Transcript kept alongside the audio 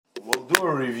do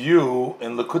a review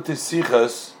in Likutei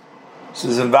Sichos. This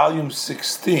is in volume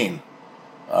 16, in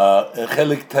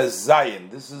Chelek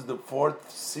Zayin. This is the fourth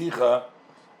Sicha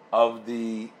of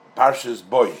the Parshas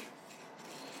Boy.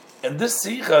 In this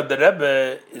Sicha, the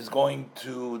Rebbe is going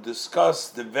to discuss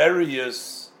the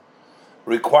various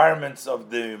requirements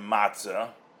of the Matzah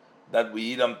that we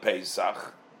eat on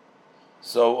Pesach.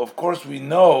 So, of course, we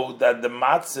know that the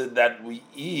Matzah that we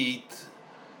eat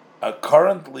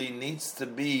currently needs to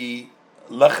be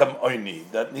lechem oini,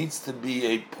 that needs to be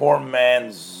a poor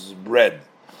man's bread.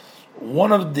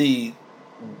 One of the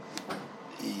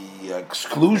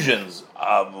exclusions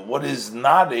of what is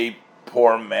not a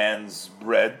poor man's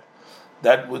bread,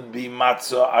 that would be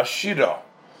matzah ashira.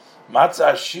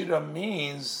 Matzah ashira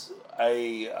means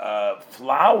a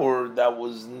flour that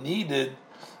was kneaded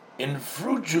in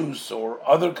fruit juice or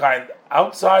other kind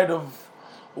outside of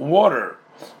water.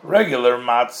 Regular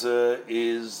matzah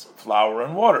is flour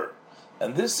and water,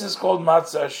 and this is called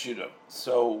matzah ashira.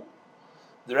 So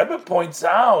the Rebbe points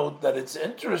out that it's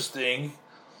interesting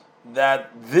that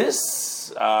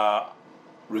this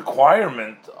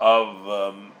requirement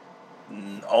of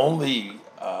only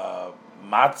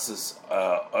matzahs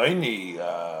oini,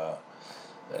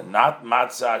 not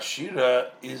matzah ashira,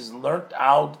 is learnt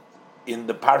out in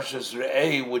the Parshas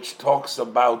Re'eh, which talks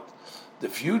about the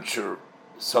future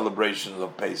celebrations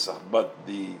of Pesach. But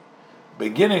the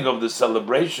beginning of the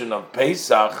celebration of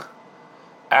Pesach,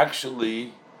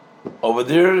 actually, over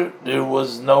there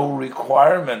was no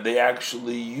requirement. They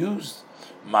actually used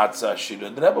matzah ashira.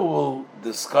 The Rebbe will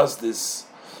discuss this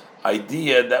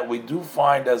idea that we do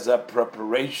find as a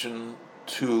preparation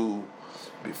to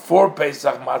before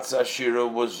Pesach. Matzah ashira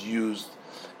was used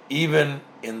even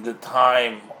in the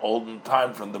olden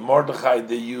time from the Mordechai.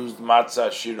 They used matzah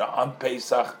ashira on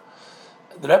Pesach.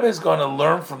 The Rebbe is going to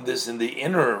learn from this in the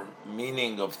inner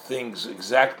meaning of things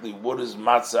exactly what does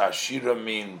matzah ashira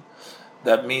mean.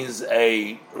 That means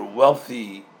a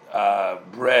wealthy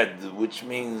bread, which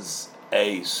means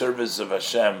a service of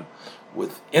Hashem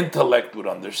with intellect, with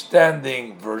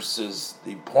understanding, versus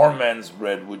the poor man's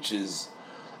bread, which is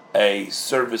a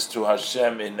service to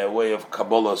Hashem in a way of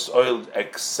Kabbalah's oil,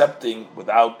 accepting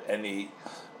without any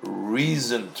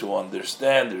reason to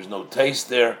understand. There's no taste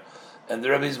there. And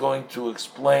the Rebbe is going to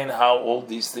explain how all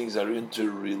these things are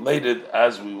interrelated,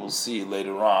 as we will see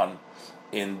later on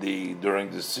during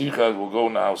the Sikha. We'll go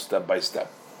now step by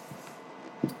step.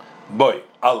 Boy,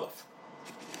 Aleph.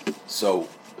 So,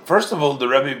 first of all, the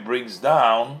Rebbe brings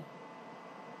down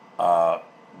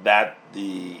that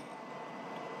the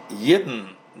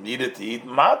Yidden needed to eat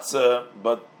matzah,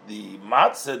 but the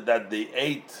matzah that they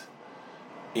ate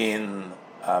in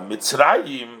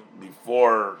Mitzrayim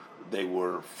before they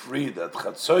were freed at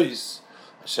Chatzois,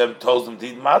 Hashem told them to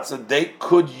eat matzah, they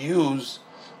could use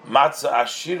matzah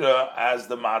ashira as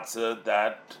the matzah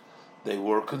that they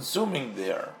were consuming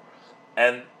there.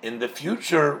 And in the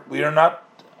future, we are not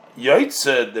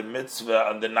yoytze the mitzvah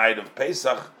on the night of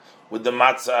Pesach with the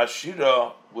matzah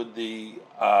ashira, with the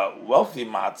wealthy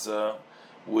matzah,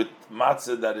 with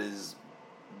matzah that is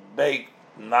baked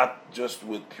not just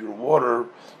with pure water,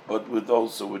 but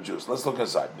also with juice. Let's look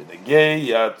inside.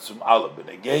 B'negeya tzum aleph,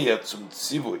 b'negeya tzum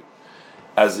tzivui,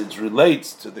 as it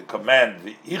relates to the command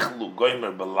v'ichlu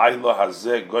goymer b'laylo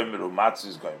hazeh goymer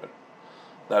u'matzis goymer,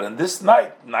 that in this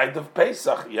night of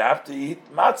Pesach, you have to eat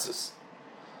matzahs.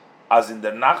 As in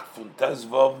the Nacht von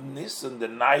Tezvav Nisan, the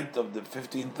night of the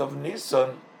 15th of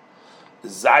Nisan,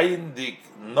 Zayin dik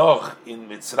noch in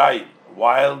Mitzrayim,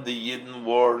 while the Yidden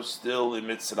were still in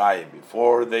Mitzrayim,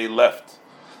 before they left,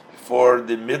 before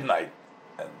the midnight,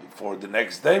 and before the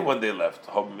next day when they left,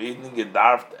 they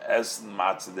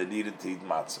needed to eat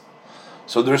matzah.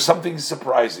 So there's something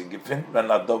surprising.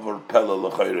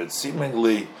 It's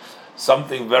seemingly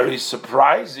something very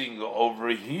surprising over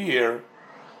here,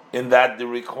 in that the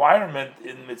requirement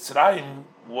in Mitzrayim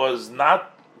was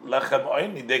not lechem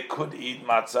oini. They could eat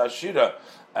matzah ashira,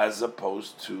 as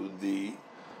opposed to the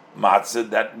matzah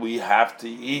that we have to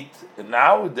eat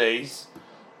nowadays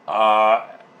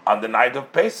on the night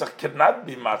of Pesach cannot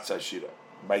be matzah ashira.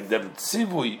 By the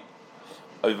tzivui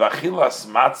of achilas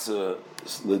matzah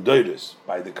ledoiris,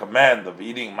 by the command of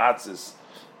eating matzahs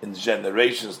in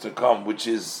generations to come, which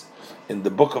is in the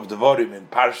book of Devarim, in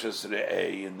Parshas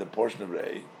Re'eh, in the portion of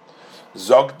Re'eh,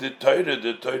 Zog the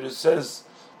Torah says,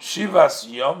 Shivas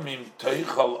Yomim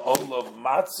Teichal Olav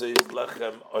Matzah is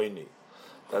Lechem Oini,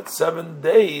 that 7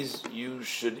 days you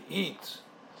should eat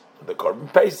the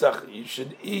Korban Pesach, you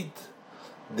should eat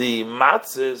the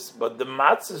matzahs, but the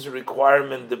matzahs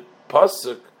requirement, the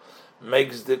pasuk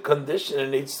makes the condition, it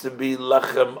needs to be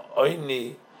Lechem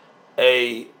Oini,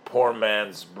 a poor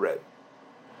man's bread.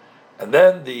 And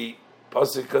then the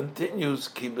pasuk continues,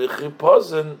 Ki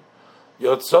b'chipozen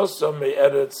yotzoso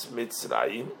me'eretz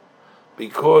Mitzrayim,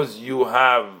 because you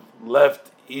have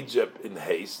left Egypt in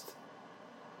haste.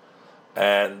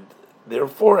 And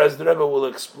therefore, as the Rebbe will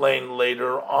explain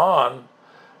later on,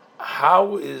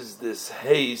 how is this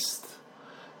haste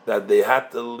that they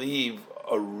had to leave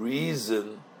a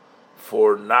reason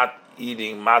for not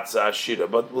eating matzah ashira?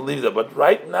 But we'll leave that. But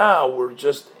right now, we're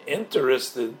just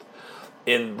interested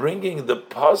in bringing the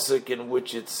pasuk in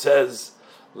which it says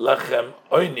lechem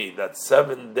oini, that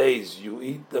 7 days you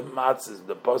eat the matzahs.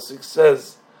 The pasuk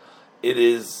says it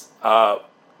is lechem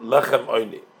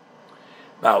oini.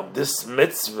 Now, this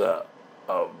mitzvah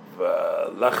of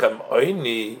lechem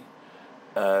oini,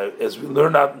 as we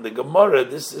learn out in the Gemara,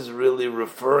 this is really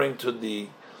referring to the,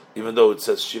 even though it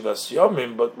says Shivas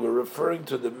Yomim, but we're referring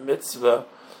to the mitzvah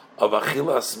of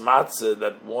Achilas Matzah,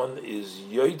 that one is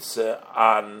Yoitze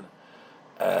on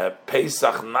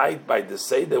Pesach night by the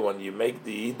Seder, when you make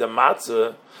the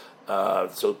Matzah.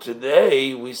 So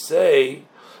today we say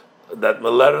that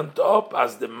melernt up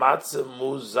as the Matzah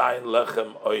Muzayin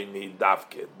Lechem Oini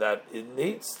Davke, that it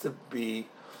needs to be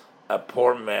a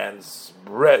poor man's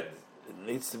bread. It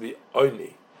needs to be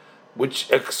oini, which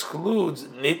excludes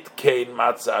nitkein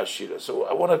matzah ashira. So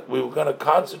we're going to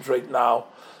concentrate now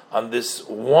on this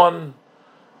one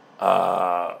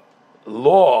law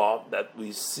that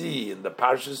we see in the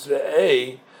Parshas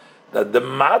Re'eh, that the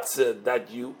matzah that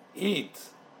you eat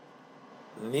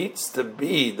needs to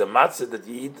be, the matzah that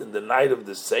you eat in the night of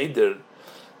the Seder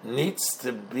needs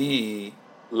to be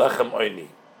lechem oini,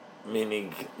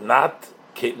 meaning not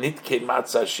nitkein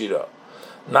matzah ashira.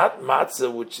 Not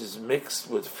matzah which is mixed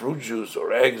with fruit juice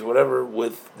or eggs, whatever,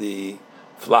 with the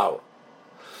flour.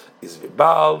 Is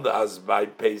vibald as by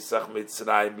Pesach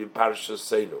Mitzrayim b'Parsha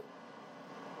Seinu.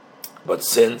 But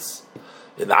since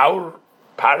in our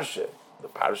parsha, the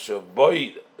parsha of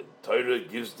Boy, the Torah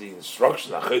gives the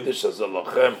instruction,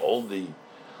 all the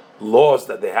laws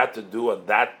that they had to do on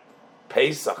that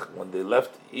Pesach when they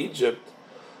left Egypt,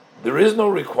 there is no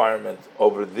requirement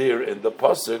over there in the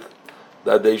pasuk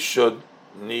that they should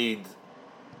need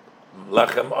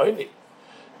lechem oini.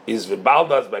 Is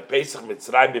v'baldas by Pesach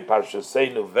Mitzrayim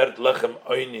b'Parshaseinu vert lechem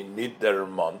oini nidder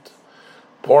mont.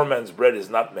 Poor man's bread is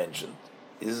not mentioned.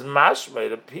 Is mashma,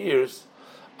 it appears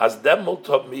as dem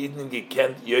multop meidin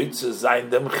gekent yoytze zayin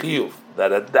dem chiyuv,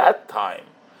 that at that time,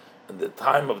 in the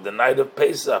time of the night of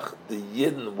Pesach, the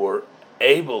Yidden were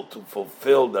able to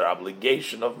fulfill their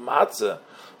obligation of matzah,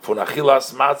 for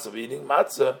nachilas matzah, of eating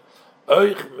matzah,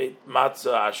 oich mit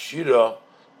matzah ashira,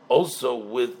 also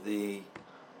with the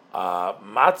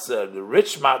matzah, the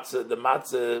rich matzah, the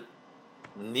matzah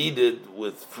needed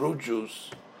with fruit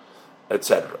juice,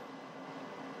 etc.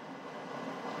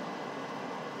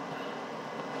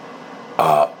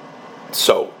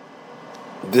 So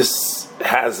this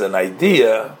has an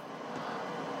idea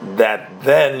that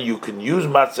then you can use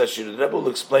matzah ashira. The Rebbe will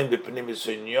explain the Pnimis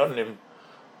Inyonim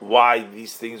why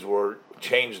these things were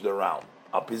changed around.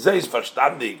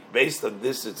 Based on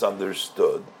this, it's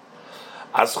understood.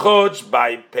 As chodj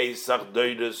by Pesach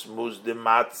doides mus de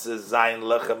matzah zayin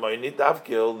lechem oini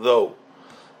davke, although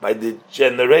by the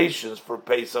generations for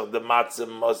Pesach the matzah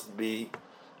must be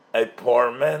a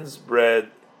poor man's bread,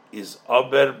 is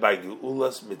ober by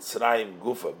geulas Mitzrayim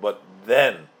gufa. But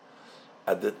then,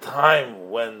 at the time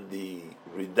when the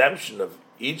redemption of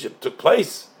Egypt took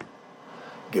place,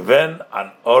 given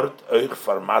an ort oich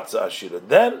far matzah ashira,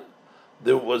 then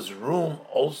there was room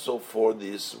also for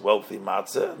this wealthy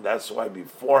matzah, and that's why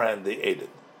beforehand they ate it.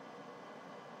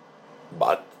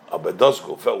 But abedos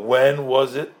gufa, when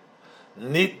was it?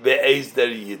 Nit be'ez der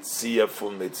yitzia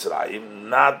from Mitzrayim,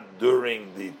 not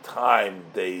during the time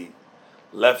they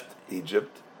left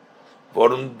Egypt.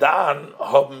 Warum dann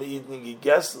haben Yidden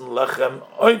gegessen lechem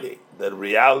oini? The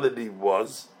reality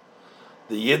was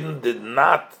the Yidden did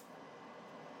not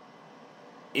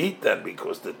eat them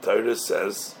because the Torah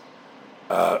says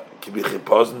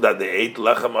that they ate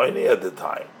lechem oini at the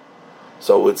time.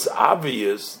 So it's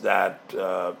obvious that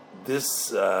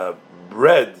this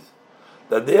bread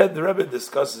that they had, the Rebbe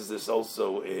discusses this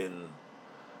also in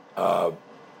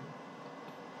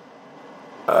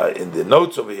the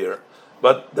notes over here.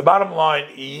 But the bottom line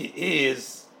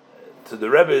is, to the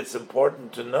Rebbe, it's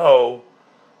important to know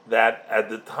that at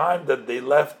the time that they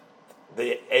left,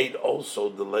 they ate also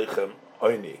the lechem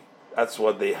oini. That's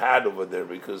what they had over there,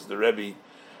 because the Rebbe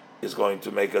is going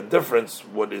to make a difference.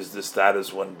 What is the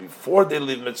status when before they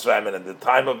leave Mitzrayim and at the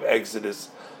time of Exodus,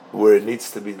 where it needs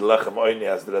to be the lechem oini,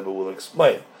 as the Rebbe will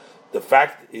explain. The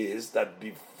fact is that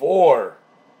before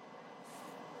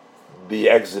the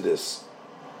Exodus,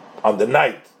 on the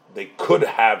night they could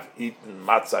have eaten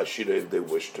matzah shira if they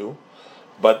wished to,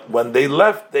 but when they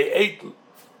left, they ate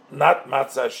not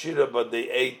matzah shira, but they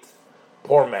ate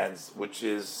poor man's, which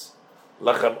is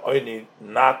lechem oini,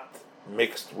 not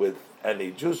mixed with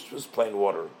any juice, just plain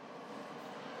water.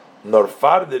 Nor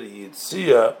farder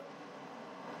yitzia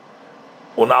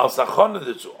unal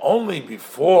sachoned, only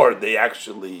before they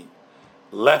actually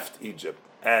left Egypt,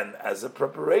 and as a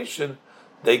preparation,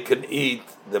 they can eat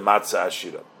the matzah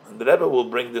ashira. And the Rebbe will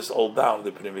bring this all down,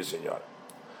 the Pnimis Inyar.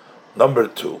 Number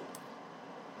 2.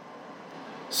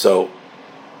 So,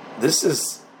 this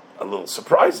is a little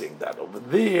surprising that over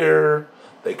there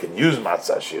they can use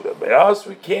matzah ashira. By us,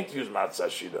 we can't use matzah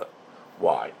ashira.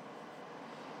 Why?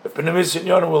 The Pnimis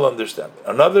Inyar will understand it.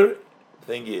 Another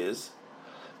thing is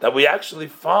that we actually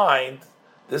find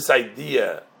this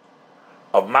idea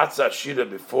of matzah shira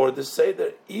before the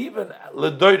Seder, even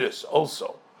ledoides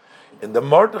also. In the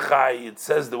Mordechai, it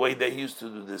says the way they used to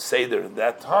do the Seder at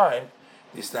that time,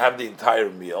 they used to have the entire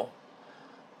meal,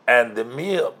 and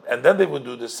then they would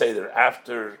do the Seder.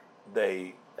 After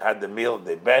they had the meal,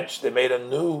 they benched, they made a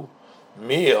new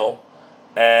meal,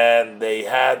 and they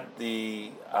had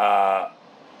the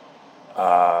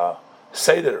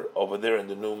Seder over there in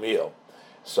the new meal.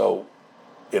 So,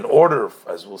 in order,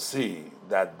 as we'll see,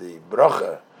 that the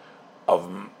bracha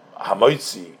of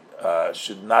hamoitzi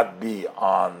should not be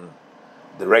on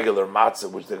the regular matzah,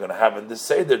 which they're going to have in the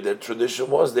Seder, their tradition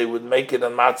was they would make it a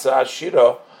matzah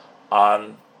ashira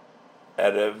on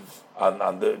Erev,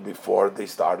 before they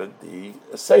started the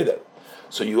Seder.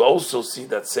 So you also see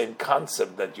that same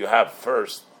concept that you have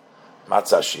first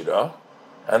matzah ashira,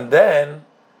 and then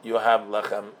you have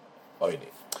lechem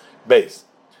oini. Base.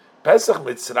 Pesach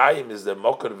Mitzrayim is the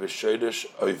Mokar V'Shoyrish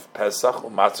of Pesach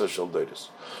U'Matzah Shel Doros.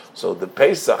 So the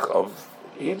Pesach of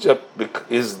Egypt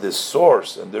is the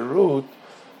source and the root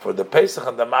for the Pesach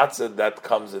and the Matzah that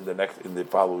comes in the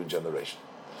following generation.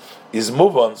 Is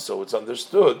move on, so it's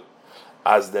understood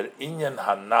as the Inyan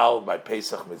Hanal by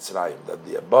Pesach Mitzrayim, that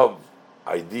the above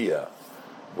idea,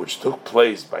 which took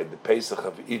place by the Pesach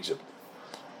of Egypt,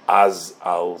 as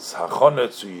al Hachonah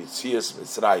to Yitzias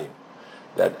Mitzrayim,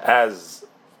 that as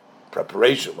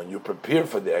preparation, when you prepare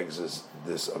for the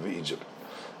exodus of Egypt,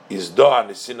 is doa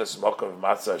nisinas mokum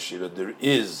matzah shira. There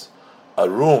is a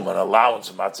room, an allowance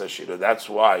of matzah shira. That's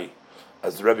why,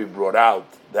 as the Rebbe brought out,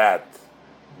 that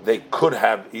they could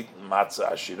have eaten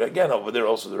matzah shira. Again, over there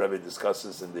also the Rebbe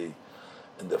discusses in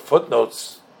the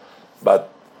footnotes,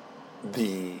 but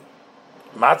the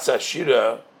matzah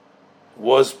shira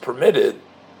was permitted.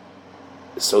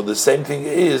 So the same thing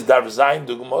is dar zayin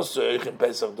dugmos in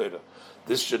Pesach Torah.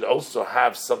 This should also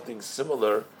have something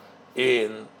similar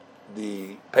in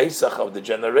the Pesach of the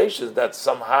generations, that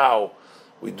somehow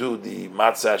we do the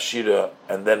matzah shira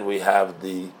and then we have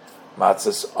the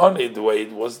matzahs oni the way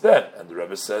it was then. And the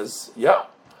Rebbe says, yeah,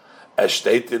 as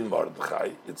stated in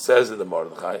Mordechai, it says in the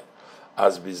Mordechai,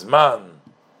 as bizman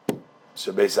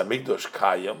shebeis hamikdash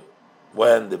kayam,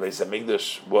 when the Beis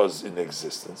Hamikdash was in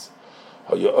existence,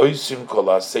 over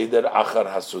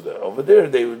there,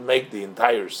 they would make the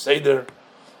entire Seder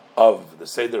of the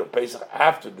Seder of Pesach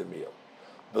after the meal.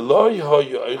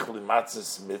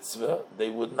 They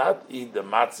would not eat the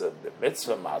matzah, the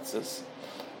mitzvah matzahs,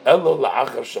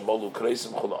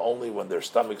 only when their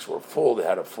stomachs were full, they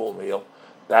had a full meal.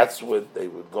 That's when they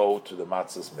would go to the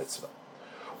matzah's mitzvah.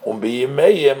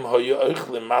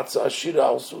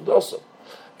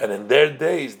 And in their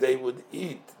days, they would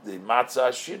eat the matzah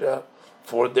ashira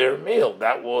for their meal.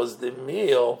 That was the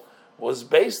meal, was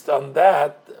based on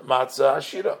that matzah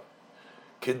ashira.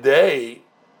 Today,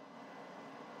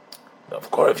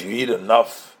 of course, if you eat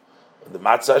enough of the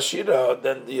matzah ashira,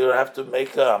 then you have to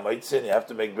make a maitzin, you have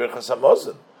to make birchas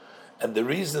hamazon. And the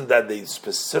reason that they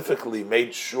specifically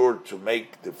made sure to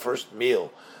make the first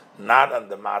meal not on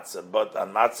the matzah, but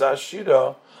on matzah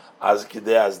ashira, as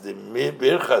the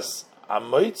birchas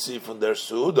hamoitzi from their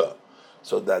suuda,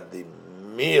 so that the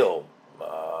meal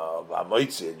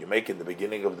hamoitzi you make in the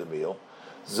beginning of the meal,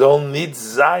 zol nit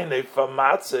zayin if a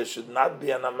matzah should not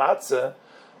be an a matzah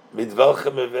mit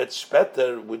welchem evet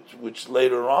speter, which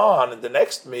later on in the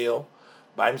next meal,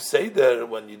 beim seder,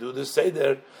 when you do the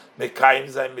seder, mekayim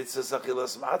zayin mitzvah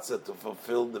achilas matzah, to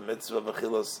fulfill the mitzvah of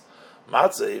achilas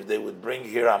matzah. If they would bring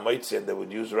here hamoitzi and they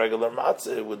would use regular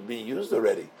matzah, it would be used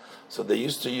already. So they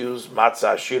used to use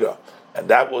matzah ashira, and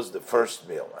that was the first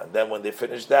meal. And then when they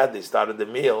finished that, they started the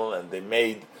meal and they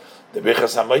made the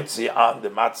birchas hamoitzi on the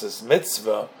matzah's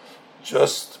mitzvah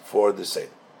just for the seder.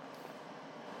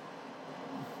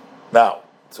 Now,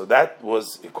 so that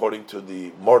was according to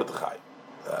the Mordechai,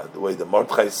 the way the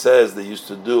Mordechai says they used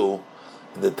to do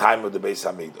in the time of the Beis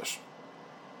Hamikdash.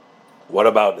 What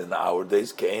about in our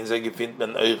days?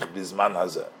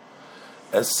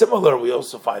 And similar, we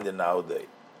also find in nowadays.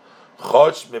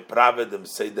 Although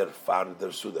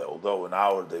in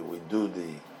our day we do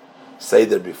the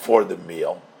seder before the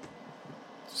meal,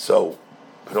 so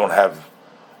we don't have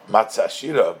matzah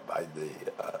shira by the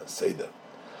seder.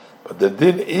 But the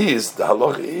din is, the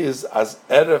halach is, as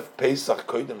erev Pesach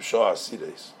koydem shoah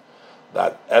asides,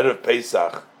 that erev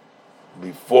Pesach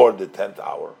before the 10th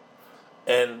hour,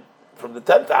 and from the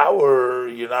 10th hour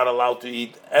you're not allowed to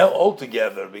eat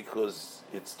altogether because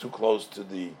it's too close to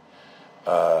the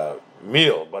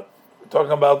meal. But we're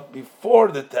talking about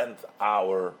before the 10th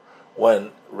hour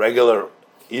when regular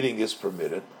eating is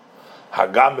permitted.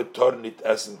 Hagam betornit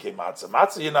essen ke matzah.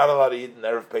 Matzah you're not allowed to eat in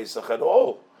erev Pesach at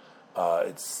all.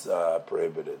 It's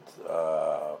prohibited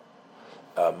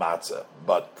matzah,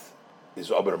 but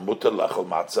is ober mutter lechol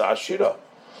matzah ashira.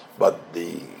 But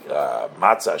the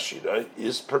matzah ashira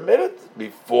is permitted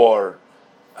before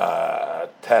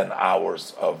 10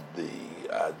 hours of the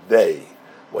day,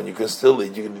 when you can still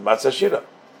eat. You can eat matzah ashira.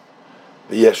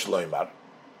 V'yesh loymar.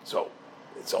 So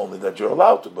it's only that you're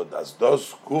allowed to. But as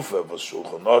those gufa was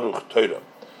shulchan aruch Torah,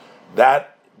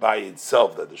 that by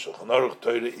itself, that the Shulchan Aruch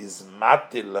Torah is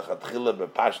matir lechatchila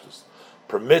bepashtus,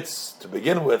 permits to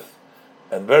begin with,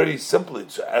 and very simply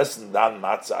to essen dan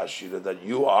matzah ashira, that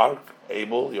you are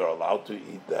able, you're allowed to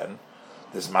eat then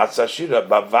this matzah ashira.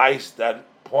 Bavais, that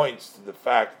points to the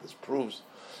fact, this proves,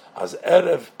 as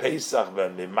erev Pesach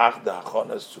ben mimach de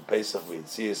hachonas to Pesach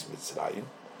v'yitzias Mitzrayim,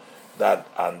 that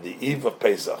on the eve of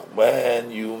Pesach,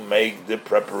 when you make the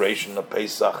preparation of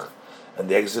Pesach and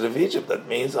the exit of Egypt, that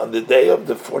means on the day of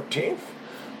the 14th,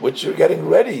 which you're getting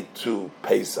ready to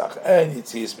Pesach and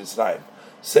Yitzias Mitzrayim.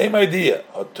 Same idea.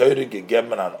 The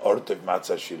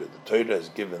Torah has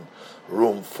given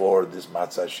room for this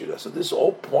matzah shira. So this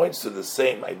all points to the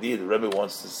same idea. The Rebbe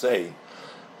wants to say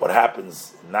what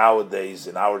happens nowadays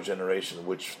in our generation,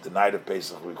 which the night of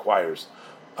Pesach requires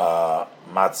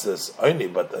matzahs only,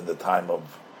 but in the time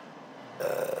of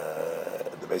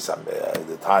the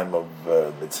time of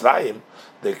Mitzrayim,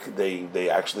 they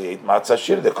actually ate matzah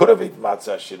shira. They could have eaten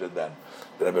matzah shira then.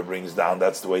 The Rebbe brings down,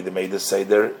 that's the way they made the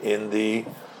seder in the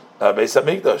Beis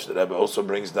Hamikdash. The Rebbe also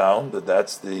brings down that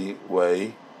that's the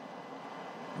way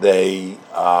we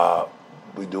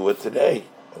do it today,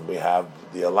 and we have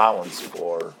the allowance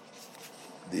for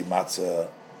the matzah.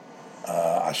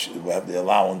 We have the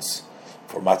allowance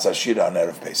for matzah shira on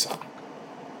erev Pesach.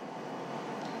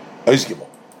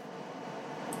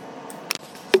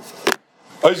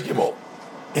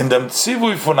 In dem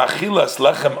tzivui von achilas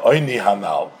lechem oini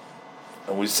hanal,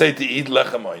 and we say to eat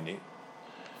lechem oini,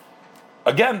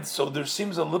 again, so there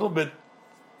seems a little bit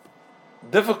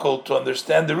difficult to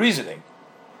understand the reasoning.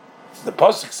 The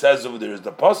pasuk says over there, is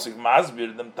the pasuk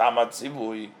masbir dem tamat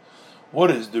tzivui.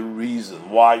 What is the reason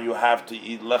why you have to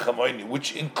eat lechem oini,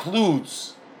 which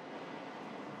includes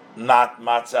not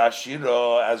matzah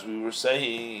shira, as we were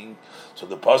saying? So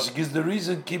the pasuk is the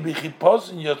reason, ki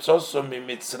b'chipozin yotzoso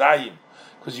mitzrayim,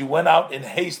 because you went out in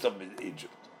haste of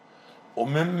Egypt.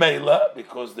 Umimela,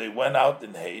 because they went out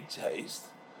in haste,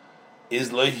 is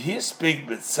lohispik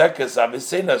b'tzekas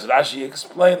avisein, as Rashi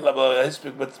explained,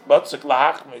 lohispik b'tzekas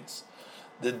lahachmitz.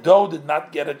 The dough did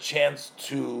not get a chance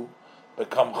to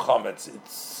become chametz.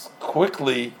 It's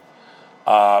quickly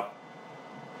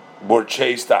were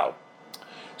chased out.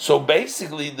 So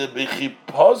basically, the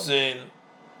b'chipozin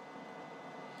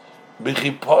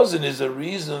is a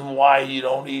reason why you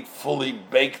don't eat fully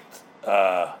baked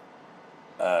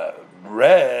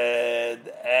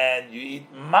bread, and you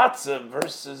eat matzah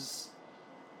versus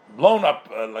blown up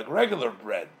like regular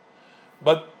bread.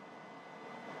 But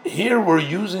here we're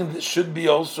using, this should be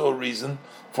also a reason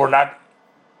for not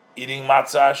eating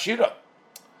matzah ashira,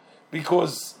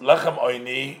 because lechem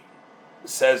oini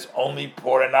says only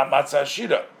pour and not matzah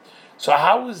ashira. So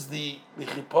how is the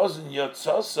b'chipozin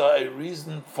yotzasa a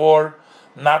reason for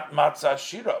not matzah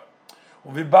shira?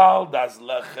 Vibal das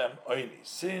lechem oini,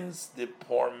 since the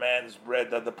poor man's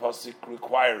bread that the pasuk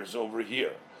requires over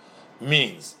here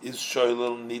means is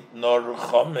shoylel nit nor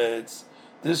chometz.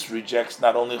 This rejects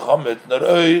not only chometz nor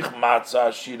oich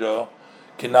matzah shira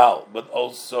kinal, but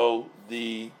also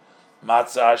the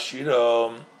matzah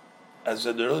shira, as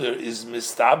I said earlier, is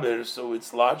mistaber. So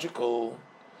it's logical.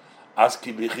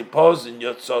 Aski b'chipozin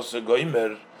yotzasa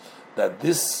goimer, that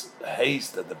this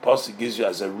haste that the pasuk gives you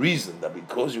as a reason that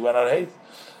because you went out haste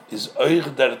is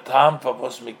oich der tam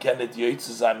favos mikenet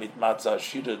yotzasa mit matzah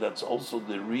shira. That's also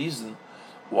the reason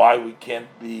why we can't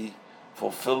be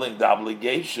fulfilling the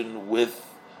obligation with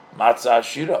matzah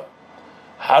shira.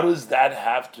 How does that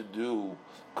have to do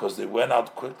because they went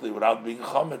out quickly without being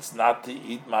chametz, not to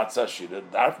eat matzah shira.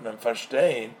 Darf man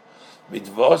verstehen, mit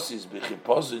was is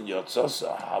b'chipozen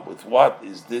yotzosa? With what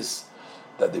is this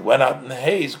that they went out in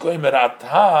haste? Going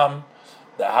meratam.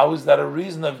 How is that a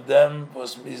reason of them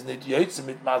was nit yotzim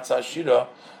mit matzah shira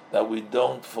that we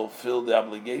don't fulfill the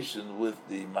obligation with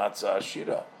the matzah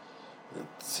shira? It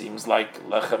seems like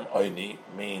lechem oini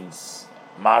means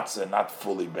matzah not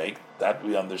fully baked. That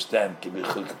we understand. But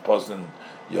lechem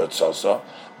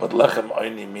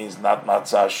oini means not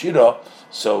matzah shira.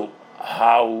 So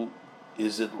how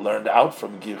is it learned out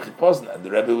from Givchit Poznan? And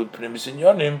the Rebbe with Primus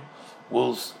Inyonim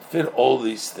will fit all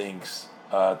these things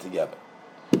together.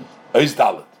 Ois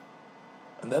Dalet.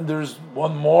 And then there's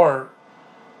one more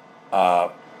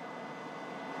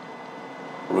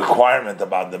requirement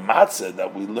about the matzah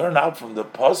that we learn out from the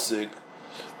pasuk,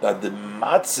 that the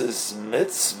matzah's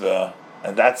mitzvah,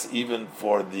 and that's even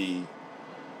for the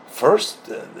first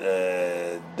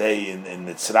day in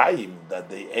Mitzrayim that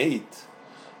they ate,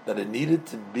 that it needed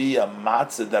to be a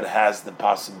matzah that has the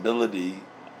possibility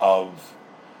of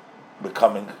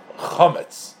becoming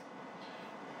chametz.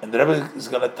 And the Rebbe is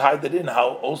going to tie that in,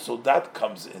 how also that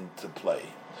comes into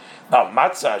play. Now,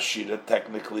 matzah ashira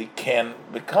technically can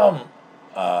become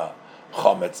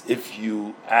chametz if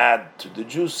you add to the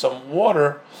juice some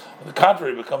water. On the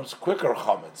contrary, it becomes quicker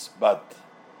chametz. But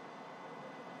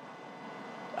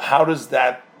how does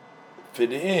that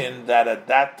fit in? That at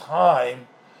that time,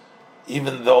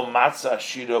 even though matzah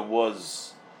ashira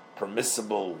was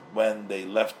permissible when they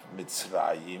left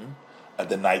Mitzrayim at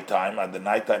the nighttime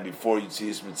before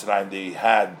Yetzias Mitzrayim,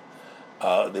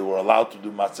 they were allowed to do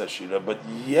matzah ashira, but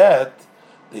yet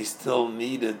they still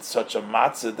needed such a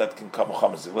matzah that can come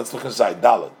chametz. Let's look inside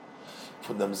Dalet.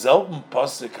 Von demselben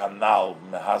Pasuk Hanal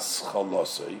mehas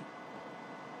chalosoi,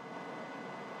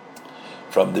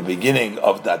 from the beginning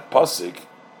of that pasuk,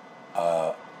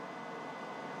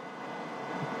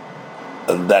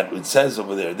 that it says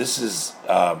over there. This is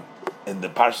in the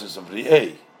parshas of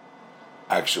Re'eh,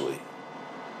 actually.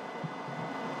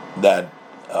 That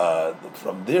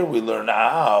from there we learn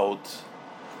out.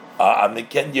 That's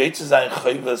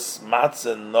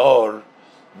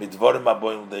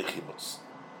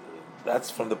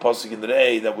from the pasuk in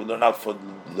Re'eh that we learn out for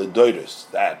the doiros,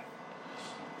 that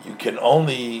you can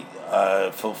only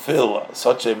fulfill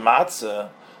such a matzah,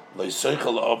 such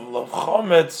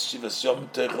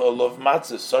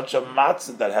a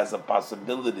matzah that has a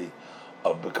possibility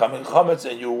of becoming chametz,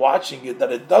 and you're watching it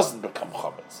that it doesn't become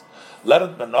chametz. Let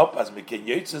it man up as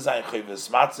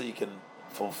matzah, you can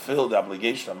fulfill the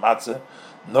obligation of matzah,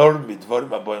 nor midvorim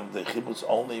aboim dechibutz,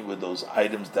 only with those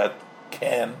items that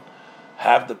can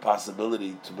have the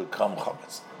possibility to become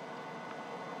chametz.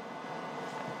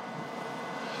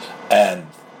 And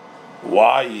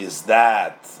why is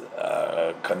that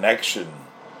connection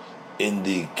in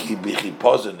the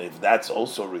kibichipozin, if that's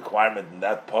also a requirement in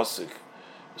that pasuk?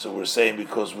 So we're saying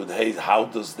because with haze, how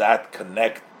does that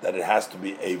connect that it has to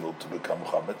be able to become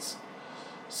chametz?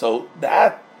 So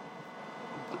that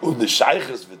the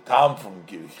shayches v'tam from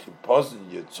kibichipozin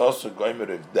yetzosa goymer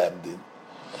of damdin.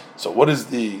 So what is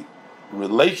the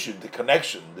relation, the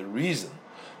connection, the reason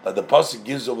that the pasuk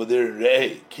gives over there in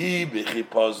Re'eh, ki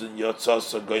b'chipozin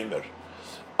yotzasa goymer,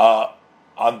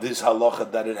 on this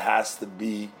halacha that it has to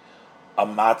be a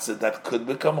matzah that could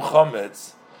become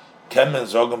chametz, kemen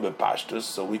zogam bepashtus.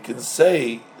 So we can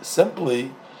say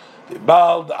simply,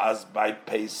 v'bald as by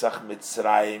Pesach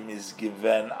Mitzrayim is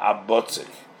given a botzik,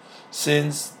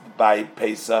 since by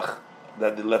Pesach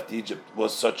that they left Egypt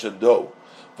was such a dough,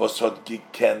 was hot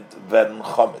gekent werden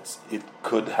chametz, it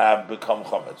could have become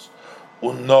chametz.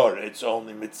 Unor, it's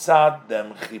only mitzad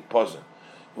dem chipozin.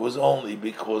 It was only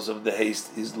because of the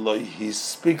haste. Is loy his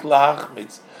speak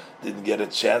lahachmitz, didn't get a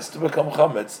chance to become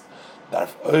chametz.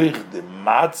 Darf euch de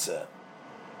matzah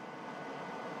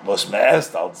was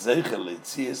me'est al zeicher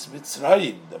leitzias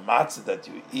Mitzrayim, the matzah that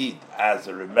you eat as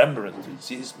a remembrance to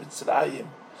Yetzias Mitzrayim,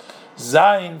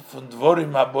 zayin von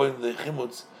dvorim haboim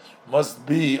lechimutz, must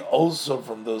be also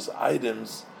from those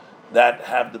items that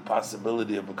have the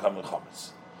possibility of becoming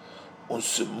chametz. And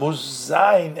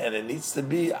it needs to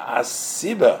be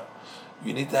asiba.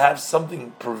 You need to have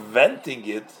something preventing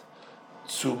it.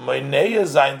 To meineya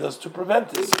zayin does to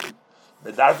prevent it.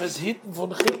 The darf is hitten von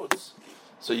chimutz.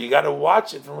 So you got to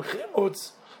watch it from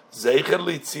chimutz. Zeicher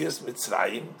Yetzias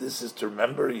Mitzrayim. This is to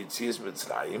remember Yetzias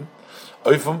Mitzrayim.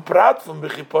 Or from prat from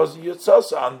bechipos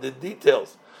yotzos on the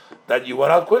details that you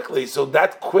went out quickly. So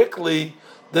that quickly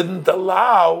didn't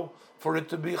allow for it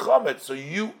to be chametz. So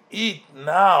you eat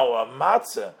now a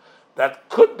matzah that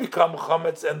could become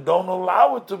chametz and don't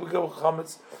allow it to become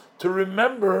chametz to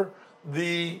remember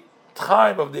the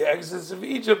time of the exodus of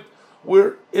Egypt,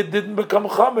 where it didn't become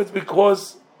chametz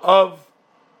because of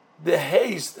the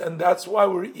haste, and that's why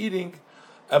we're eating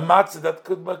a matzah that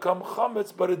could become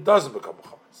chametz, but it doesn't become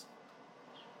chametz.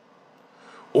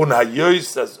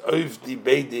 Unhayois as oif di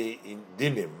beide in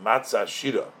dinim matzah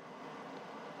shira,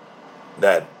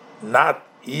 that not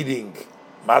eating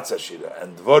matzah shira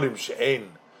and dvorim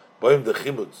she'ein boim de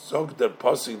chimut zog der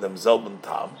posig demselben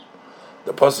tam.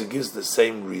 The posig gives the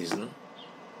same reason.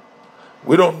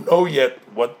 We don't know yet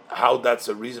how that's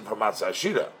a reason for matzah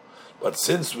shira, but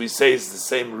since we say it's the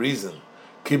same reason,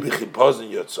 kibi chipozen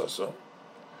yotzoso,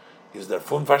 is there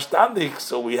fun verstandig?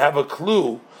 So we have a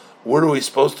clue. Where are we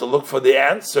supposed to look for the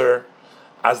answer?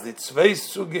 As the tzvei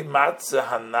sugi matzah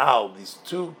hanal, these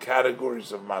two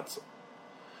categories of matzah,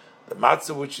 the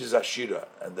matzah which is ashira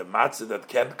and the matzah that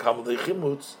can't come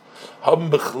lechimutz, haben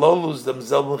bechlolus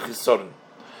themselves chisorin.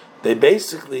 They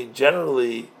basically,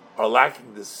 generally, are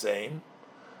lacking the same.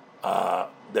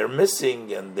 They're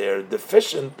missing and they're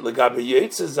deficient legabe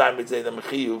yitzezayim b'tzeidem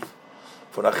chiyuv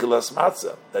for achilas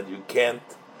matzah, that you can't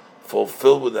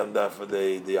fulfill with them for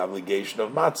the obligation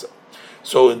of matzah.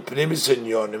 So in Pnimis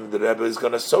Yonim, the Rebbe is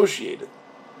going to associate it.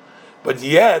 But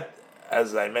yet,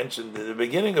 as I mentioned in the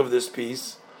beginning of this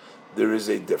piece, there is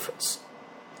a difference.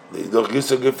 But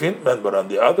on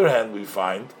the other hand, we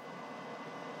find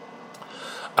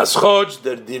as Chod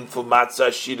der Din for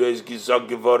Matzah Shira is gizog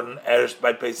geworden erst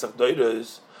by Pesach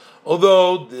Doiros,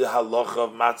 although the halacha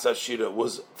of Matzah Shira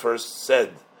was first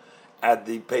said at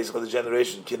the Pesach of the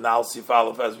generation, Kinal Sif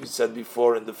Aleph, as we said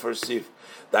before in the first Sif,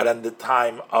 that in the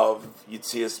time of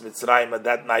Yitzias Mitzrayim, at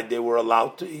that night they were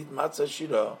allowed to eat Matzah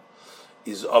Shira,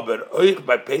 is aber euch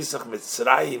by Pesach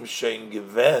Mitzrayim shein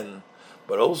given,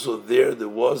 but also there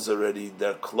was already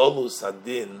der Klolus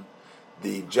Hadin,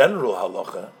 the general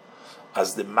halacha,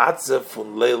 as the Matzah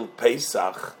von Leil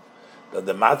Pesach, that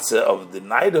the Matzah of the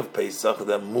night of Pesach,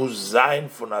 the Muzayin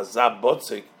von Azab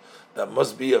Botzik, that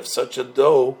must be of such a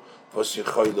dough,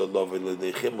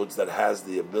 that has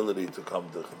the ability to come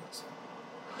to chimutz.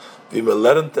 We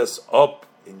learned this up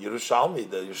in Yerushalmi.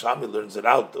 The Yerushalmi learns it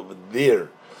out over there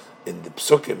in the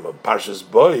Psukim of Parshas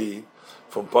Boi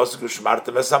from Pasuk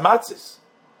Shmartem es hamatzis,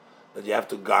 that you have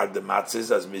to guard the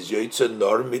matzahs as mizyoytze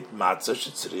nor mit matzah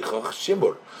shetzricha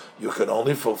shimur. You can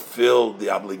only fulfill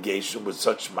the obligation with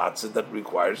such matzah that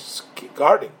requires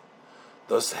guarding.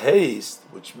 Thus haste,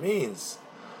 which means.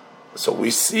 So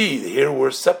we see here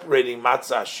we're separating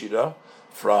matzah ashira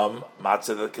from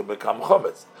matzah that can become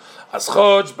chometz. As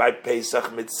chod by Pesach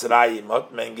Mitzrayim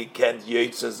hot men gekent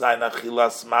yoytze zayin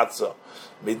achilas matzah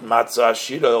mit matzah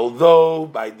ashira. Although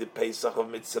by the Pesach of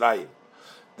Mitzrayim,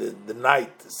 the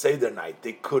night, Seder night,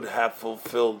 they could have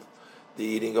fulfilled the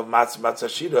eating of matzah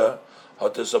ashira.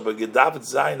 Hot es aber gedavet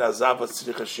zayin azav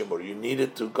tzricha shimur. You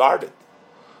needed to guard it.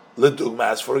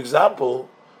 L'dugma, as for example,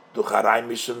 by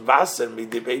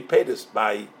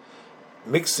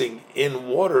mixing in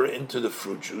water into the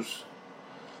fruit juice,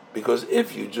 because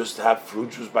if you just have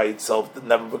fruit juice by itself, it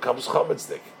never becomes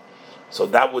chometzik. So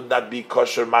that would not be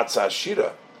kosher matzah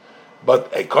ashira, but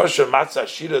a kosher matzah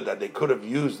ashira that they could have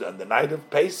used on the night of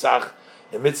Pesach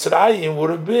in Mitzrayim would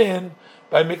have been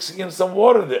by mixing in some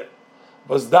water there.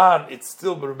 But then it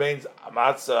still remains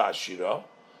matzah ashira,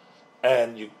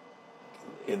 and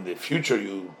in the future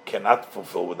you cannot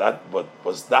fulfill with that, but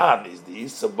Bazdan is the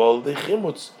Isabol the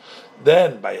Chimutz.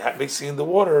 Then by mixing in the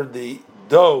water, the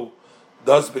dough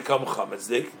does become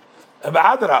chametzik, and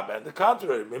the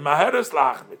contrary,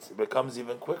 it becomes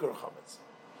even quicker chametz.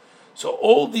 So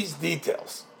all these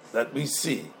details that we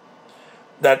see,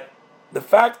 that the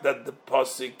fact that the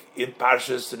pasuk in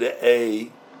Parshas to the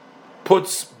A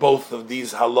puts both of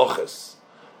these halachas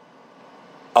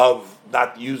of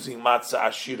not using matzah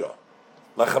ashira,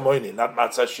 lachamoini, not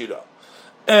matzah shira,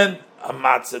 and a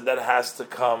matzah that has to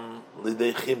come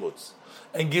lidei chimutz,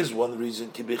 and gives one reason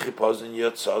kibi chipos and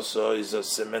yotzasa is a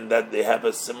siman that they have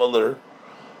a similar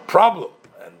problem,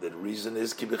 and the reason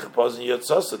is kibi chipos and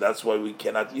yotzasa. That's why we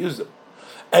cannot use them,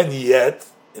 and yet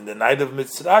in the night of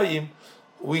Mitzrayim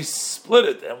we split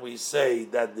it and we say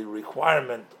that the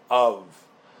requirement of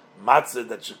matzah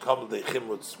that should come lidei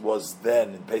chimutz was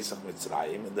then in Pesach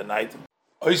Mitzrayim in the night of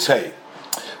Oisei.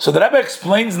 So the Rebbe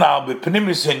explains now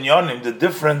b'pnimis hinyonim the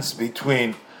difference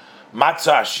between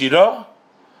matzah ashira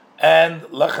and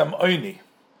lechem oini,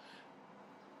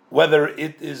 whether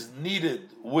it is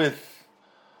needed with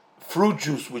fruit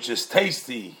juice, which is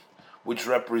tasty, which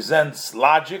represents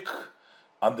logic,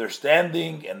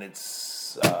 understanding, and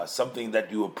it's something that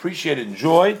you appreciate,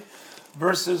 enjoy,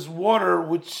 versus water,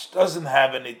 which doesn't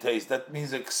have any taste. That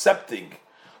means accepting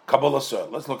Kabbalah Soil.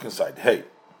 Let's look inside. Hey.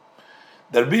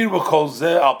 The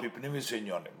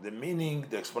meaning,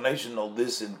 the explanation of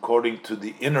this according to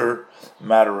the inner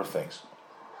matter of things.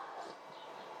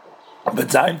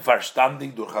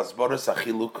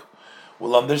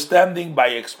 Will understanding by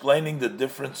explaining the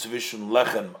difference between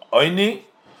lechem oini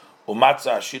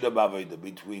umatzah ashira b'avoda,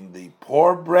 between the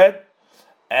poor bread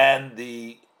and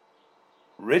the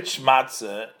rich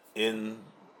matzah in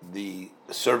the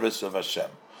service of Hashem.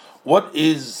 What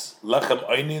is lechem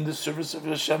oini in the service of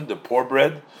Hashem, the poor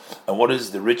bread, and what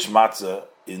is the rich matzah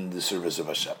in the service of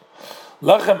Hashem?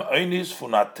 Lechem oini is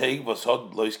funateg v'sod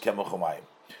blois kemochumayim.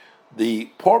 The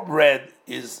poor bread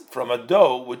is from a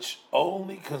dough which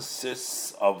only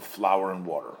consists of flour and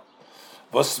water.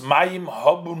 Vosmayim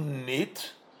habun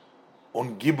nit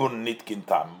ungibun nit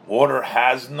kintam. Water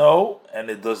has no, and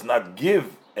it does not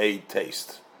give a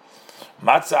taste.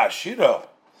 Matzah ashira,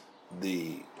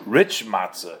 the rich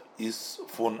matzah, is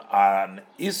fun an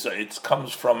isa. It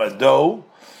comes from a dough,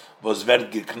 was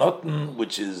werd geknoten,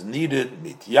 which is kneaded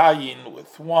mit yayin,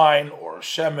 with wine or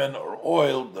shemen or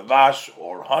oil, davash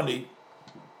or honey,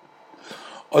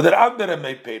 or der andere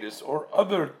meipedes, or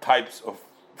other types of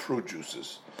fruit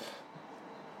juices.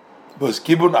 Was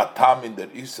gibun atam in der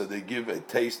isa, they give a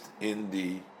taste in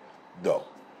the dough.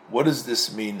 What does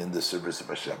this mean in the service of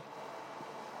Hashem?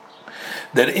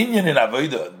 Der inyan in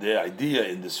avoda, the idea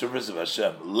in the service of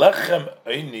Hashem, lechem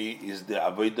oini is the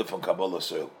avoda from Kabbalah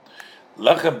soil.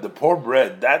 Lechem, the poor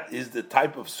bread, that is the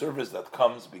type of service that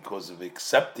comes because of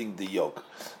accepting the yoke.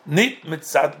 Nit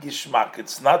mitzad gishmak,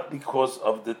 it's not because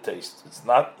of the taste. It's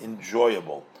not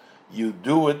enjoyable. You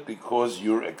do it because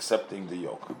you're accepting the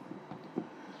yoke.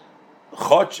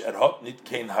 Choch erhot nit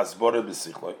kein hasbore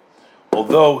b'sichloi,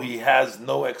 although he has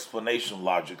no explanation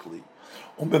logically.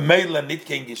 Umbemeila nit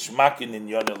kein gishmakin in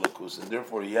yonah lakus, and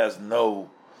therefore he has no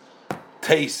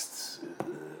taste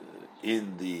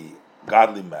in the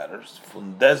godly matters.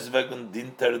 Von deswegen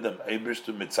dient dem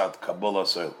Eberstu mitzat Kabbalah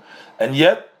soil, and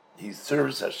yet he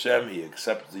serves Hashem. He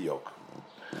accepts the yoke.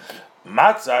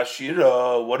 Matzah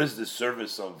shira. What is the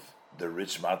service of the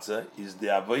rich matzah? Is the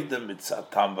avodah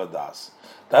mitzat tam vadas.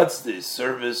 That's the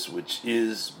service which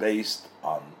is based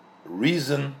on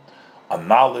reason, on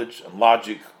knowledge, and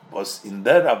logic. But in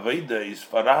that avodah is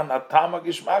faran atam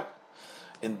gishmak.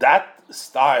 In that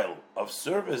style of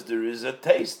service, there is a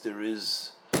taste. There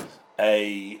is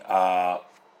a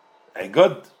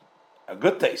good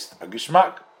taste, a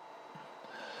gishmak.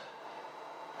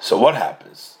 So what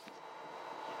happens?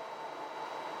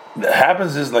 What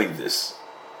happens is like this.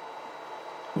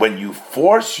 When you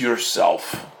force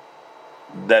yourself,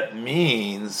 that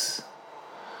means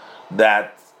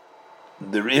that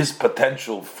there is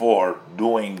potential for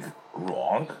doing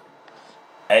wrong,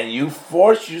 and you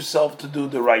force yourself to do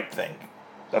the right thing.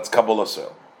 That's Kabbalah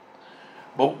soil.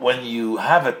 But when you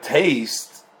have a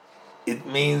taste, it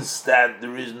means that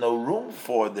there is no room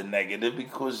for the negative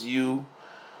because you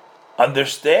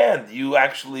understand, you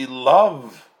actually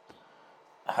love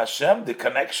Hashem, the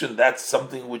connection. That's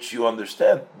something which you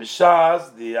understand.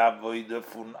 B'shas the avodah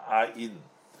fun ayin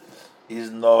is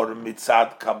nor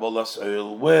mitzad Kabbalah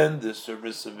soil, when the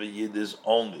service of a Yid is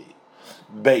only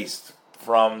based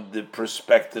from the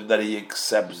perspective that he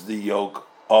accepts the yoke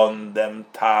on them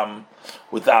tam,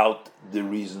 without the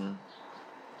reason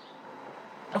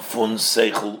fun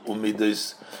seichel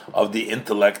umidas, of the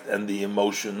intellect and the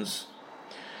emotions.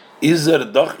 Is er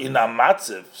doch in a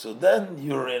matzev, so then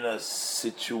you're in a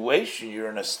situation, you're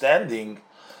in a standing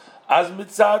as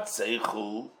mitzad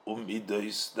seichel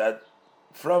umidas, that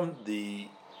from the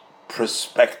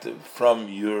perspective, from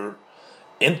your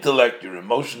intellect, your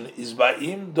emotion, is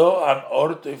ba'im do an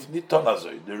ort if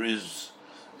nitonazoi. There is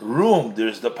room,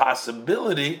 there's the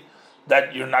possibility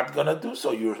that you're not going to do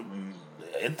so. Your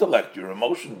intellect, your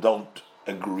emotion don't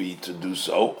agree to do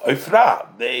so. Ifra,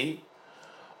 they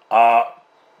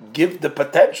give the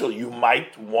potential. You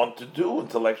might want to do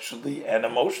intellectually and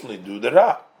emotionally, do the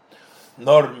ra.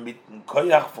 Nor mitten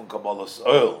koyach von Kabbalah's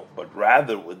oil, but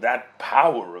rather with that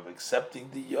power of accepting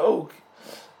the yoke,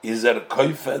 is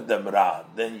koife dem ra.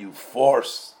 Then you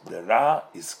force the ra,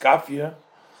 is kafir,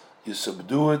 you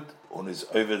subdue it, and is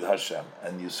oved Hashem,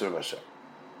 and you serve Hashem.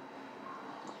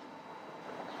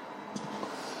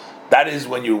 That is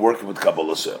when you're working with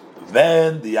Kabbalah.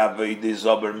 Then the avodah is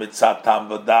over mitzat tam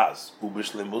vadas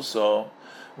ubishlemuso,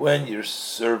 when your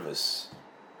service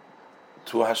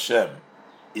to Hashem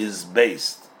is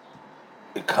based,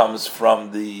 it comes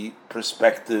from the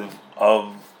perspective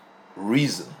of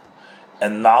reason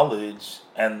and knowledge,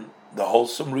 and the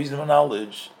wholesome reason and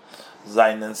knowledge,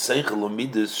 zainen seichel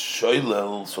umidas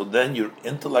shoylel. So then your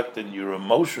intellect and your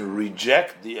emotion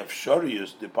reject the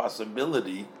efsharius, the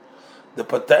possibility the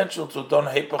potential to don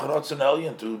hepach rotzon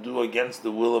elyon, to do against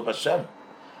the will of Hashem.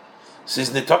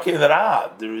 Since nitokin ra,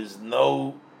 there is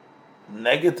no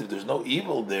negative, there's no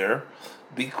evil there,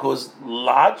 because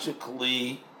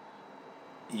logically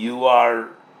you are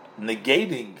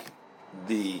negating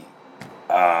the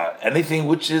anything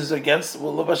which is against the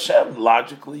will of Hashem.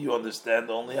 Logically, you understand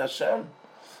only Hashem.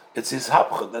 It's His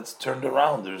hapcha that's turned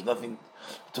around. There's nothing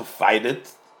to fight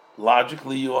it.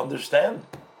 Logically, you understand.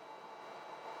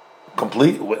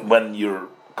 Complete when you're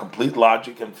complete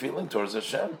logic and feeling towards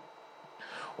Hashem.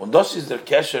 Und das ist der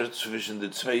Kesher zwischen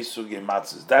den zwei Suge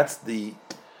Matzahs. That's the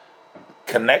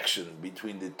connection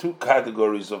between the two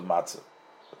categories of matzah.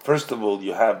 First of all,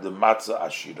 you have the matzah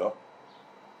ashira,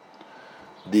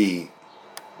 the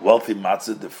wealthy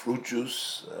matzah, the fruit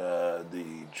juice,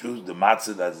 the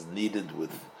matzah that's needed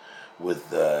with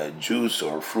juice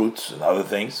or fruits and other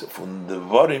things. Von the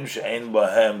dvarim she'ein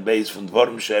bohem beis, von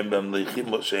dvarim she'ein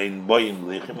bohem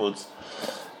leichimutz,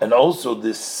 and also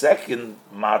the second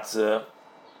matzah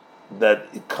that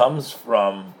it comes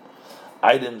from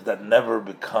items that never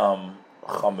become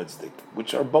chametzik,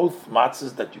 which are both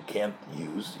matzahs that you can't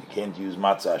use. You can't use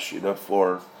matzah ashira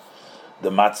for the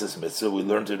matzah's mitzvah. We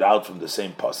learned it out from the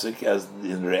same pasuk as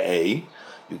in Re'eh.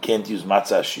 You can't use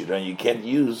matzah ashira, and you can't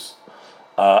use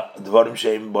dvarim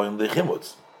she'im boim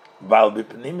lechimutz. Val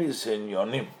b'pnimis in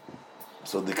yonim.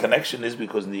 So the connection is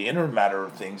because in the inner matter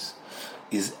of things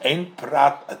is ein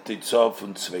prat atitzov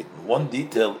von zweiten. One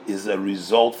detail is a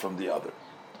result from the other.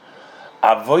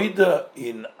 Avoida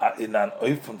in an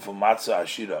oifen for matzah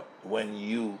ashira, when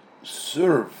you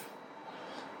serve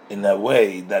in a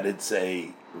way that it's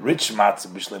a rich matzah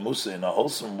bishlemusa, in a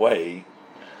wholesome way,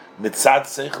 mitzat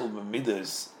seichel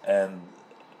b'midas, and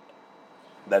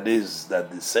that is that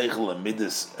the seichel and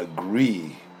midas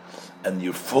agree, and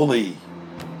you fully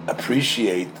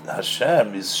appreciate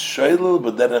Hashem, is shoylel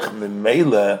b'derech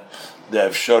mimela the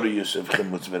efshoriyus of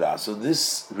chimutz v'ra. So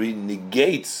this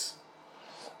negates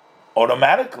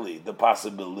automatically the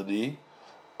possibility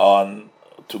on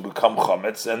to become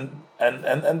chometz and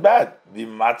bad.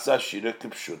 V'matzah shira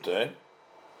kipshute,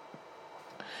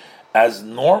 as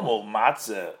normal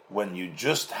matzah, when you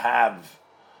just have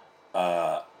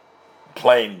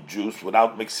plain juice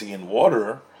without mixing in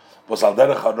water,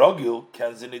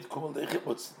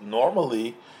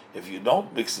 normally, if you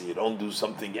don't mix it, you don't do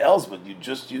something else, but you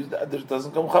just use that, there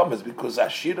doesn't come chametz, because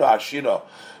ashira,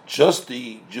 just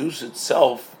the juice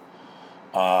itself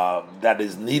that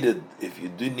is needed. If you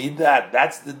do need that,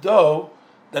 that's the dough,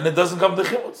 then it doesn't come to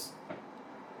chimutz.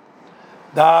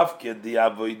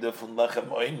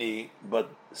 But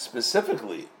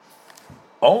specifically,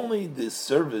 only the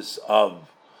service of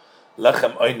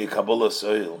lechem oini, kabbalas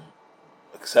oil,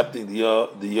 accepting the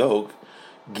yoke,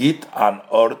 git an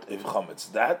ort of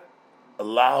chametz, that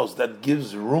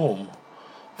gives room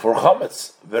for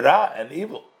chametz, vera, and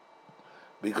evil,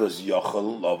 because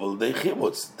yochel lovel de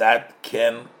chimutz, that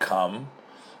can come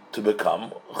to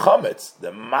become chametz.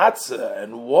 The matzah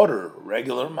and water,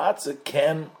 regular matzah,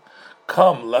 can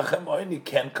come, lechem oini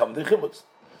can come the chimutz.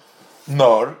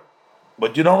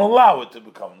 But you don't allow it to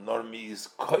become, nor mi is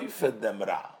koifed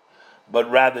demra, but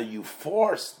rather you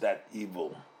force that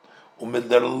evil, to his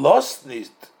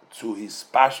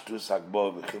pashtus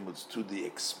hakbo v'chimutz, to the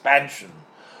expansion,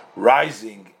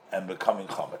 rising and becoming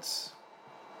chametz.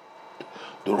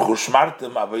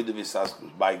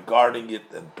 By guarding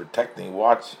it and protecting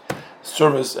watch,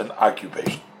 service and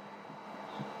occupation.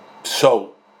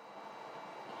 So,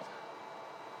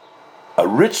 a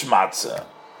rich matzah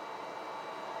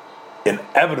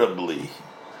inevitably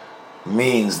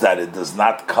means that it does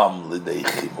not come lidei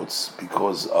chimutz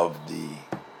because of the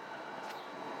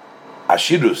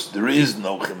ashirus. There is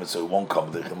no chimutz, so it won't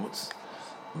come lidei chimutz.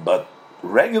 But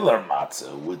regular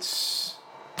matzah, which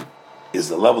is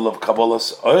the level of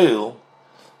kabbalas oil,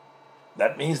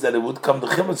 that means that it would come to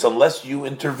chimutz unless you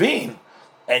intervene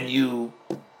and you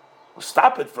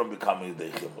stop it from becoming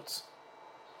lidei chimutz.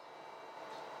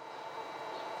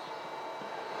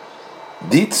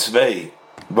 Die zwei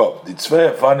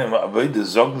Erfahrungen Avodah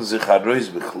sorgen sich heraus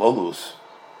bechlolus.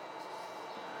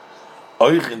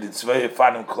 Euch in die zwei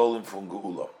Erfahrungen Klolim von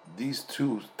Geula. These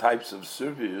two types of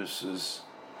services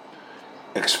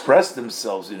express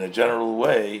themselves in a general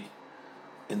way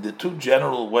in the two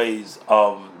general ways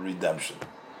of redemption.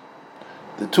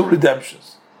 The two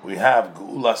redemptions. We have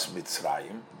Geulas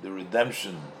Mitzrayim, the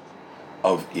redemption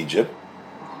of Egypt,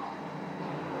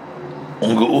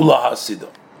 and Geula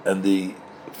Hasidah, and the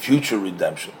future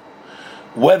redemption.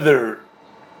 Whether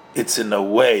it's in a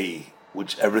way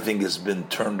which everything has been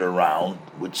turned around,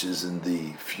 which is in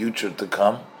the future to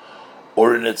come,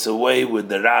 or in it's a way where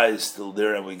the Ra is still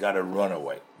there and we got to run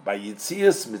away. By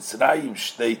Yitzias Mitzrayim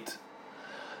Shteit,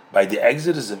 by the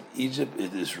exodus of Egypt,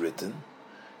 it is written,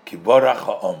 Kiborach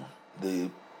Ha'om, the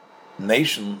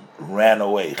nation ran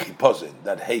away, Chipozin,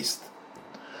 that haste.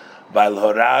 Weil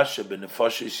Horash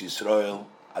benefoshes Yisrael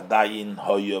Adayin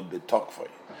Hoya Betokfoy,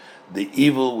 the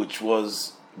evil which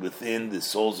was within the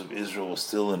souls of Israel was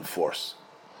still in force.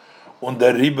 Und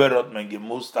der Riber hat man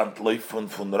gemusst antläufen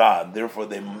von Ra, therefore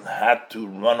they had to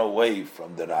run away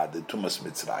from the Ra, the Tumas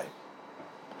Mitzrayim,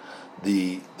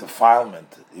 the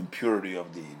defilement, impurity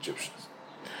of the Egyptians.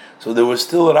 So there was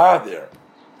still Ra there,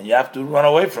 and you have to run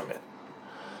away from it.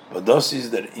 But this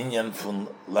is der Inyan von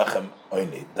Lechem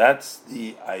Oini. That's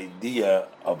the idea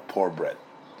of poor bread.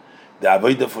 The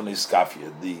Avodah von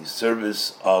Iskafia, the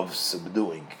service of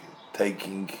subduing,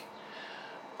 taking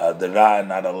the Ra and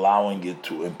not allowing it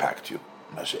to impact you.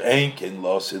 As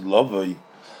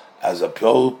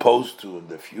opposed to in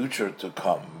the future to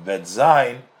come.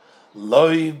 Vetzain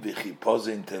loy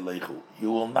b'chipozin telechu.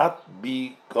 You will not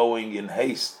be going in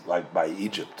haste like by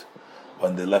Egypt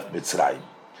when they left Mitzrayim.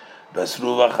 God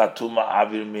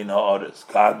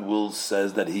will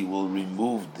says that He will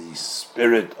remove the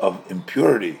spirit of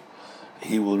impurity.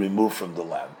 He will remove from the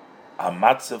land.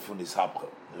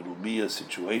 It will be a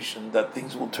situation that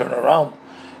things will turn around.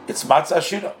 It's Matzah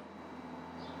Shira.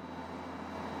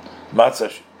 Matzah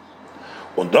Shira.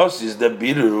 Und das ist der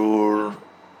Birur.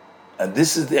 And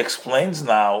this is the explains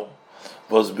now.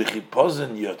 Was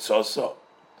b'chipozen yotzoso.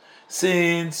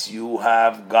 Since you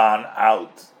have gone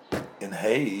out in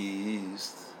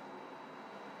haste,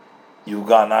 you've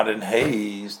gone out in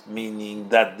haste, meaning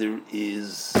that there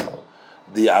is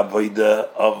the avodah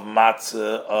of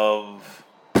matzah of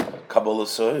Kabbalah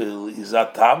soil is a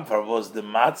tam for was the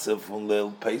matzah from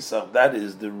Leil Pesach. That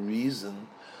is the reason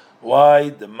why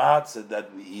the matzah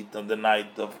that we eat on the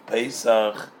night of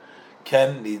Pesach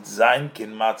can need zayin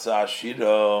kin matzah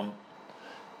ashira.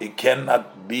 It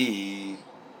cannot be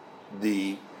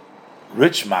the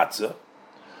rich matzah,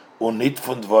 und nicht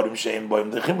von dvorim she'en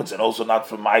boim the chimutz, and also not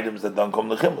from items that don't come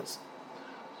the chimutz.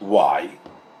 Why?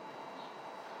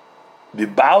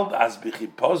 Bibald as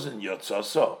b'chipozen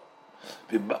yotzoso.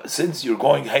 Since you're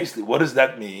going hastily, what does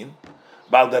that mean?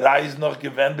 Baldera is noch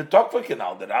given betokva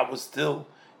kenal. The Ra was still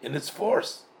in its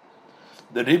force.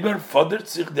 The river fodert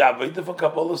sich the avodah von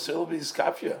Kabbalah Silva is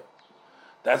kafia.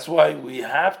 That's why we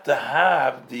have to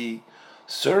have the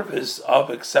service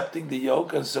of accepting the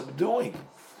yoke and subduing.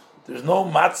 There's no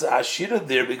matzah ashira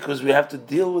there because we have to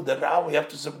deal with the Ra. We have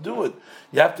to subdue it.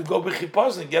 You have to go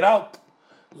b'chipos and get out.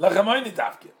 Lachamoyni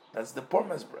tafke. That's the poor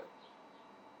man's bread.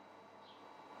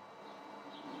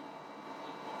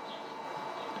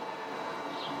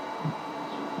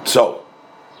 So,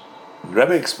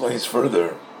 Rebbe explains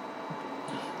further.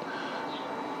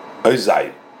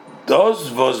 Oizai,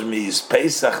 dos was mis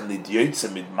Pesach nit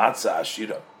yoytze mit matzah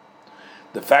ashira.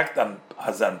 The fact that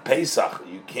as on Pesach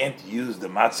you can't use the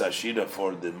matzah ashira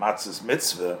for the matzah's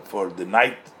mitzvah for the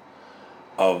night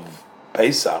of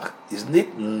Pesach is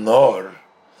nit nor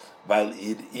while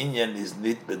ir inyan is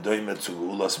nit bedoimer zu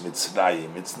geulas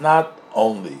Mitzrayim. It's not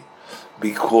only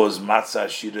because matzah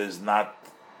ashira is not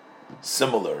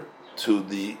similar to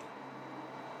the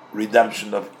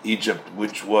redemption of Egypt,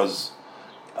 which was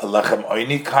a lechem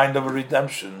oini kind of a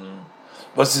redemption,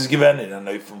 but is given in a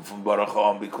neufim from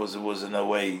Barachon because it was in a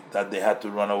way that they had to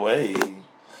run away.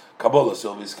 Kabbalah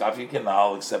Silvis Kafia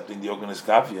Kenal, accepting the Yoganis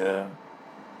Kafia.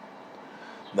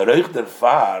 Nareich der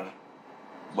Far,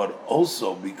 but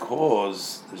also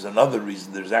because there's another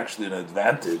reason, there's actually an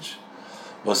advantage,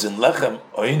 was in lechem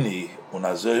oini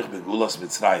unazoich begulas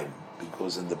Mitzrayim,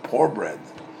 because in the poor bread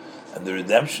and the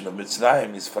redemption of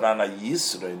Mitzrayim is Farana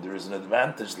Yisrael. There is an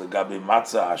advantage legabe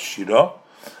matzah ashira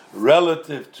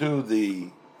relative to the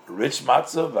rich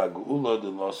matzah v'agula the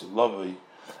loss of lovei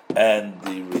and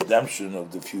the redemption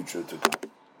of the future to come.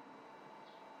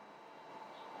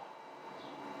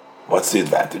 What's the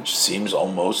advantage? Seems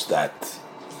almost that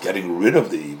getting rid of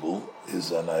the evil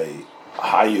is on a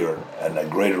higher and a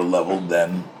greater level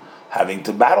than having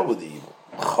to battle with the evil.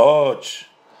 Choch.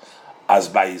 As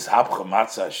by his hapcha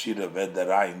matzah ashira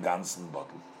vedera in ganzen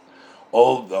bottle.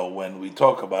 Although when we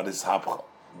talk about his hapcha,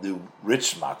 the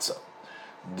rich matzah,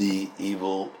 the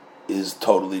evil is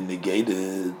totally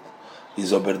negated.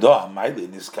 Is oberdo hamayde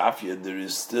in iskafia.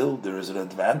 There is an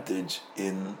advantage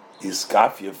in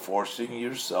iskafia forcing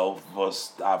yourself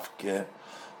vostafke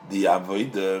the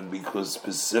avodah, because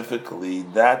specifically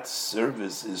that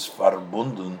service is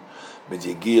farbunden.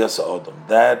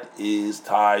 That is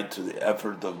tied to the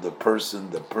effort of the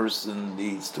person. The person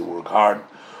needs to work hard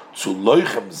to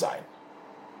loichem zayin,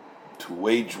 to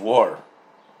wage war.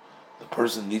 The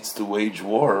person needs to wage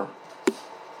war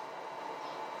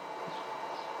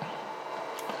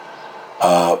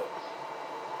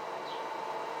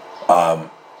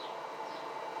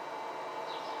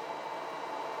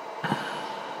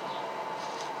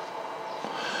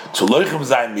Zu leuchem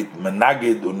sein mit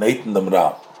menagid und neten dem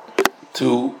Ra.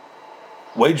 To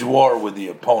wage war with the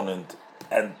opponent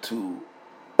and to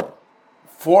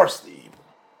force the evil,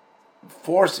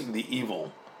 forcing the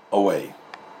evil away.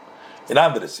 In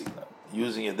andere Signa,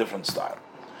 using a different style.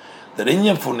 The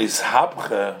inyan von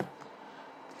Ishabche,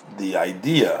 the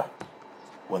idea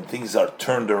when things are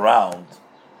turned around,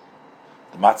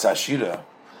 the Matzah Shira,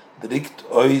 drikt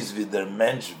ois wie der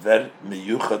Mensch wird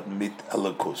meyuchat mit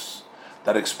Elokus.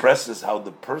 That expresses how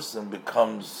the person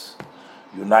becomes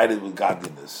united with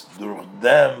godliness. Durch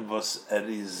dem was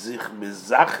is sich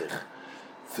mezachich,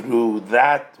 through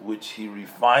that which he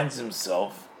refines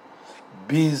himself,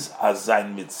 bis as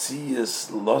sein Metzias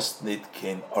lost nit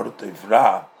kein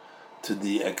Ortevra, to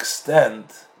the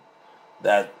extent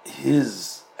that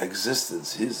his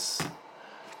existence, his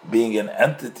being an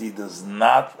entity, does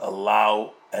not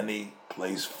allow any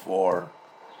place for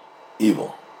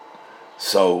evil.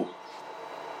 So,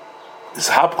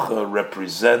 Ishapcha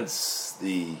represents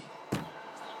the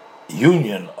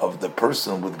union of the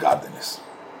person with godliness.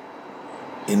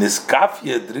 In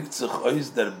Iskafje drückt sich aus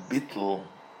der Bittel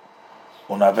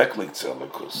und erwecklich zu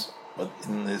Elokus. But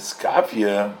in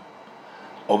Iskafje,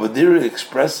 over there it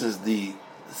expresses the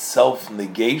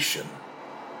self-negation,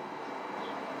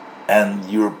 and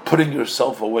you're putting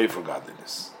yourself away for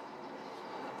godliness.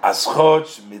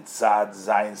 Aschot mitzad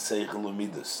zayin seichel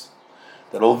umidus.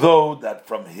 That although that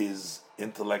from his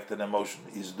intellect and emotion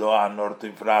is doa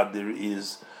nortivra, there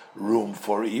is room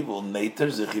for evil, neiter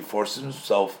sich, he forces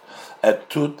himself at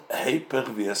tut heper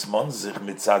viesmon sich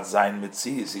mitzad zayin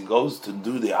mitziis. He goes to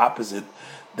do the opposite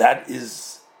that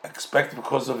is expected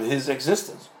because of his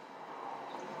existence.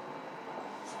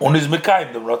 Und is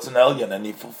mekayim the Ratzon Elyon, and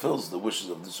he fulfills the wishes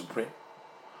of the Supreme.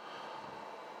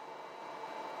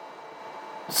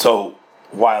 So,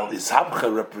 while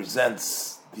Ishabcha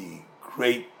represents the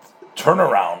great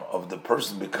turnaround of the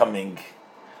person becoming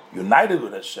united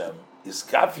with Hashem,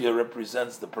 Iskafia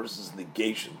represents the person's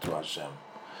negation to Hashem.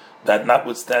 That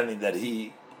notwithstanding that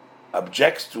he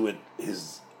objects to it,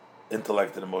 his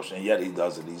intellect and emotion, and yet he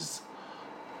does it. He's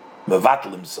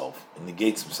mevatel himself, and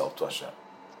negates himself to Hashem.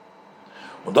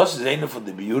 Und das ist eine von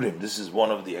den Biurim. This is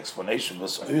one of the explanations.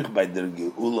 Was euch bei der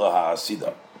Geula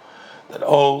ha'asida, that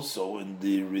also in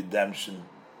the redemption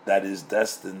that is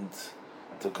destined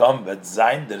to come, wird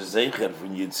sein der Zecher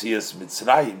von Yetzias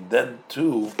Mitzrayim. Then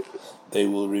too, they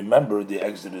will remember the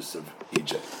exodus of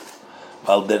Egypt.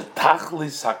 While their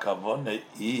tachlis hakavone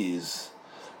is,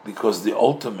 because the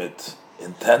ultimate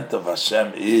intent of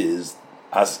Hashem is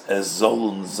as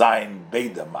ezolun zayin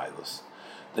beida milos,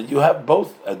 that you have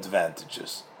both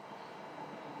advantages.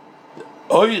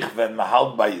 Oich when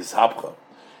mahal by Yishabcha,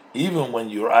 even when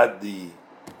you're at the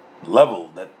level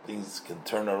that things can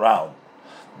turn around,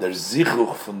 there's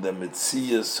zichuch from the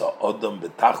Metzias ha'odam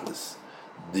betachlis,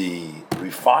 the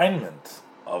refinement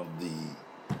of the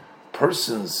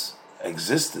person's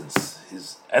existence,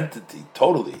 his entity,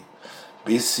 totally,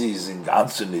 bis in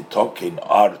ganzen nitokin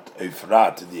art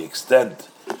eifra, to the extent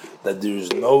that there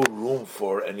is no room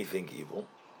for anything evil.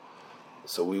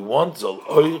 So we want zol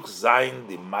oich zayin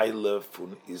the meile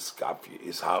fun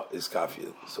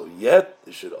iskafia. So yet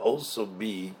there should also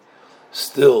be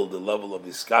still the level of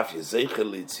iskafia. Zeicher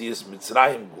litzias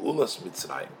mitzrayim gulas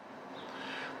mitzrayim.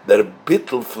 Der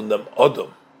bittel fun dem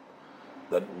odom.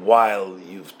 That while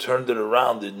you've turned it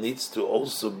around, it needs to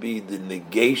also be the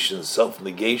negation,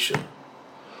 self-negation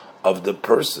of the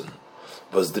person.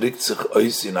 Was drückt sich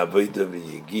aus in avoda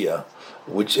v'yegia,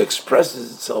 which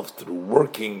expresses itself through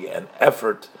working and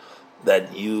effort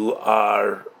that you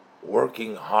are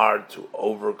working hard to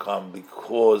overcome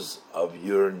because of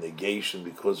your negation,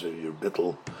 because of your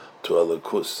bittul to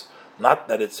Elokus. Not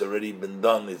that it's already been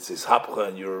done, it's ishapcha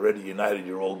and you're already united,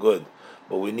 you're all good.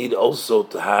 But we need also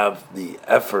to have the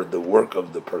effort, the work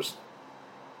of the person.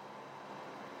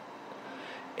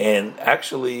 And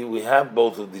actually we have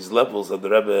both of these levels that the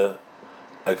Rebbe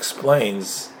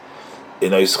explains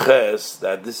in Oisches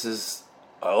that this is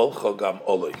Ol Chogam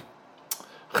Oloi.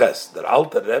 Ches, the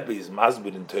Alter Rebbe is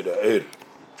Masbir in Torah Eir.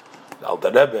 The Alter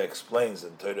Rebbe explains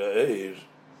in Torah Eir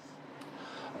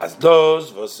as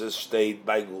those was stated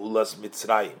by Geulas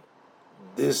Mitzrayim.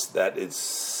 This that is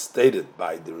stated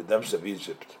by the redemption of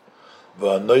Egypt.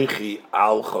 V'anoichi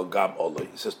al Chogam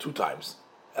Oloi. It says two times.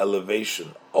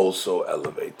 Elevation, also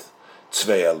elevate.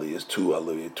 Tzvei Eli is two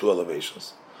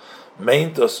elevations.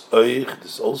 Meint das euch,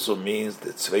 this also means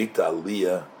the zweite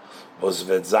Aliyah was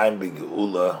wird sein bei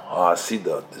Geula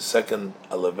ha'asida, the second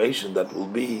elevation that will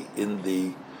be in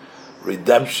the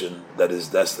redemption that is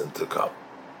destined to come.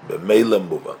 B'meila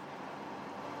muvan.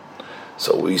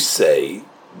 So we say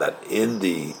that in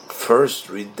the first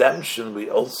redemption we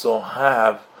also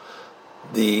have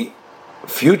the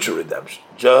future redemption,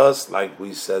 just like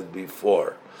we said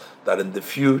before, that in the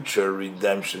future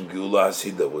redemption, Geula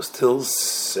Hasida will still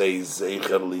say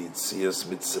Zeicher Li'tzias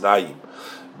Mitzrayim,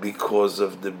 because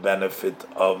of the benefit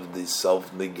of the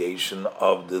self-negation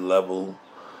of the level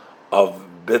of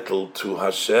bittul to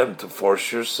Hashem, to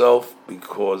force yourself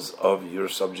because of your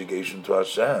subjugation to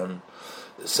Hashem.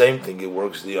 The same thing, it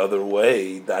works the other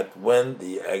way, that when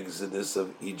the exodus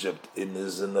of Egypt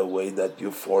is in a way that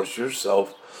you force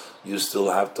yourself, you still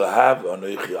have to have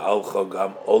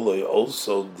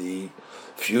also the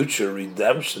future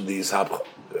redemption, the Ishapcha.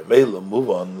 Move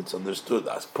on, it's understood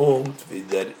as punkt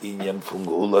vider inyan von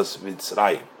Geulas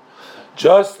Mitzrayim.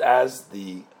 Just as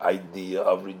the idea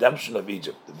of redemption of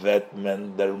Egypt, vet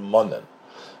men der monen,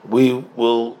 we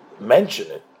will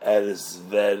mention it as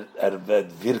vet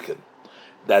virken,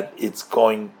 that it's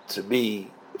going to be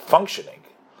functioning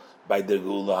by the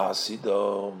Geula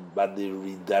Hasidah, by the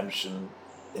redemption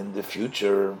in the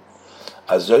future.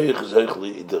 So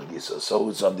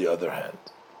it's on the other hand,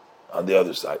 on the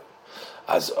other side.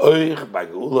 As euch by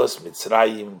Geulas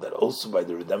Mitzrayim, that also by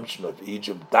the redemption of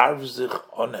Egypt, darf sich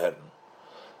onhern.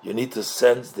 You need to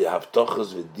sense the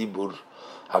haftochas with dibur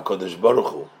HaKadosh Baruch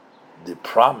Hu, the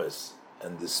promise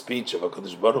and the speech of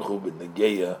HaKadosh Baruch Hu with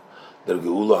Negeya, der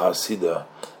Geula Hasidah,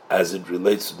 as it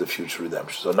relates to the future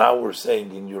redemption. So now we're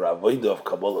saying in your avodah of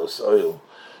Kabbalah Soil,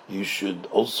 you should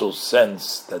also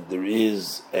sense that there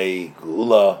is a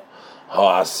Geula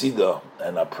HaSidah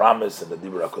and a promise and a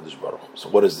Dibur HaKadosh Baruch Hu. So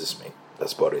what does this mean?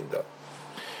 That's borinda.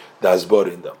 That's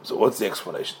borinda. So what's the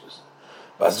explanation of this?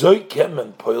 Vazoy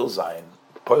kemen poil zayin,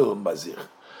 poil mazich.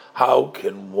 How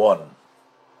can one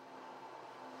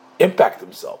impact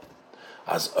himself?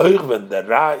 As oich when the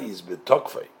ra is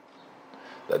betokfei,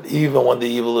 that even when the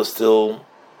evil is still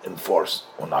in force,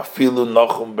 und afilu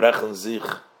nochum brechen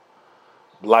sich,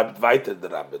 bleibt weiter der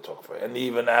ra betokfei. And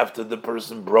even after the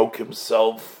person broke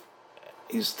himself,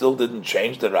 he still didn't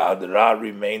change the ra. The ra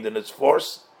remained in its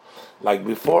force. Like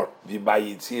before,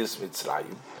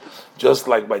 just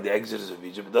like by the exodus of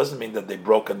Egypt, it doesn't mean that they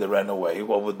broke and they ran away.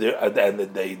 Well, at the end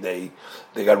of the day,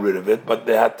 they got rid of it, but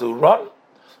they had to run.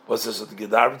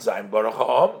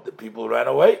 The people ran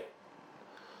away.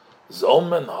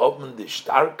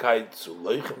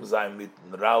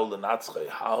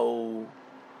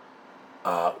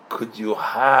 How could you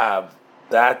have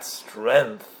that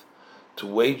strength to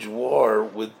wage war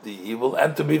with the evil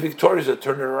and to be victorious and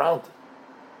turn it around?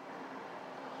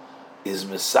 Is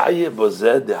Messiah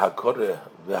Bozeh de Hakore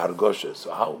v'Hargoshe.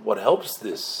 So what helps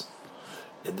this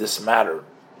in this matter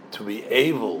to be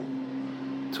able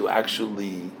to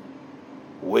actually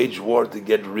wage war to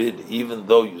get rid, even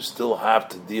though you still have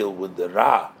to deal with the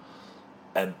Ra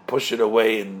and push it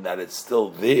away and that it's still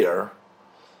there,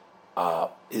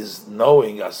 is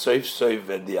knowing that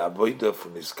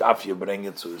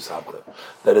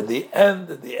at the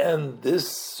end, this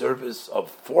service of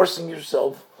forcing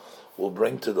yourself will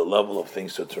bring to the level of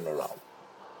things to turn around.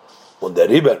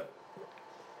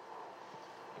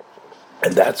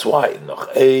 And that's why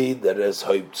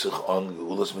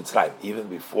even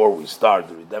before we start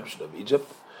the redemption of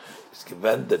Egypt,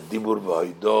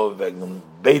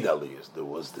 there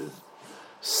was this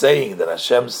saying that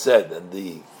Hashem said, and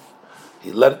he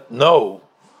let know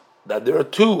that there are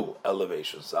two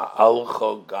elevations.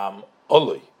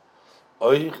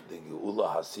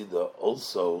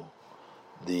 Also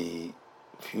the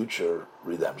future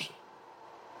redemption.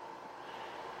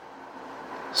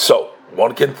 So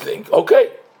one can think,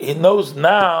 okay, he knows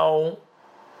now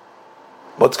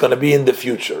what's going to be in the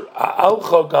future.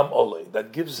 That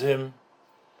gives him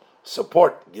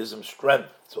support, gives him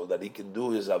strength, so that he can do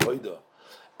his avodah,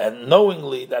 and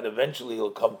knowingly that eventually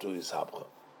he'll come to his hapcha.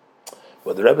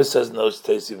 But the Rebbe says no, it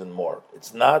tastes even more.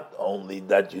 It's not only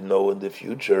that you know in the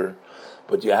future,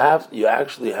 but you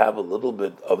actually have a little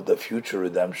bit of the future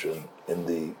redemption in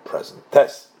the present.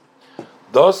 Test.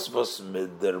 Das was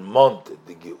mit der Monte,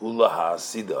 the Geula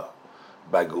HaSida,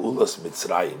 by Geulas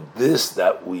Mitzrayim, this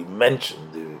that we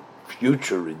mentioned, the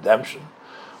future redemption,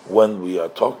 when we are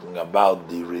talking about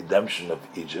the redemption of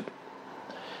Egypt,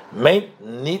 meint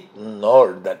nit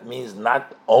nor, that means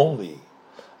not only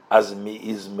as mi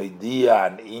is media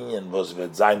and inyan was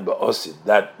vet zayin beosid,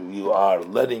 that you are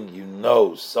letting you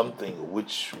know something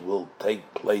which will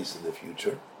take place in the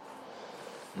future,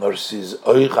 nor says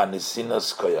oich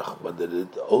anisinas koyach, but that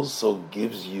it also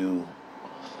gives you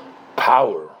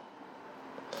power.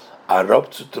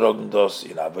 Arab zu tragen das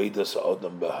in avedas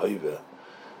adam behoive.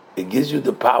 It gives you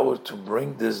the power to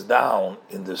bring this down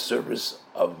in the service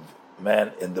of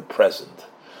man in the present.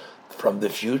 from the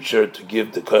future to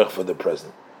give the koich for the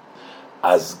present.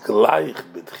 As gleich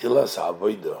b'tchilas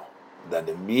ha'avodah, that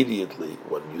immediately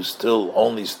when you still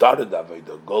only started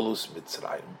avodah, golus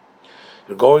Mitzrayim,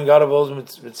 you're going out of those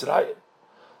Mitzrayim.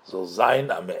 So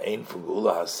zayin ame'ein from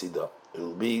geula hasida. It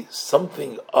will be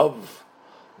something of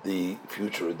the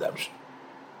future redemption.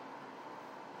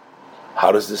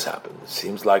 How does this happen? It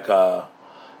seems like a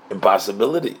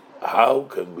impossibility. How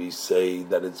can we say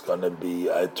that it's going to be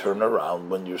a turnaround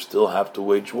when you still have to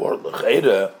wage war?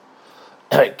 L'cheira,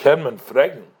 kann man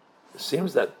fragen. It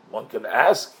seems that one can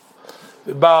ask,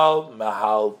 since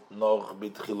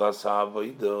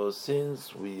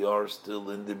we are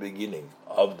still in the beginning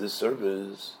of the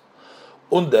service,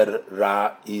 Under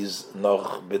Ra is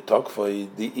noch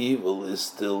betokfoi, the evil is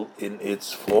still in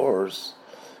its force.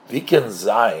 Wie can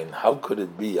sein, how could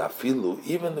it be, afilu,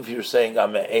 even if you're saying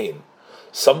ame'ein,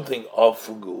 something of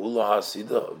geula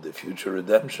hasida, of the future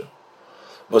redemption.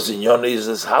 Was in yon is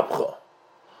this hapcha.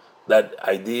 That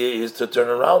idea is to turn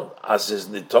around. As is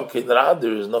nitokin Ra,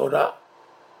 there is no Ra.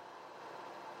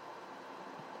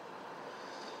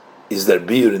 Is there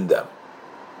beer in them?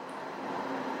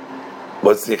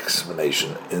 What's the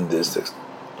explanation in this text?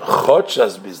 Although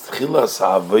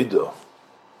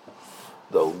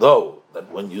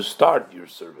that when you start your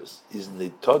service is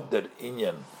nitot der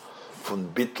inyan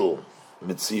von bittel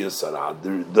mitzia sarah,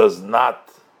 there does not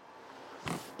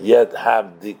yet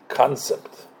have the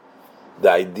concept, the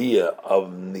idea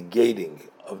of negating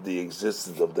of the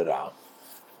existence of the Ra.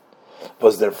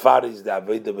 Was their fathers the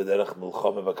avodah b'derech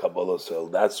milchama v'kabbalah soil.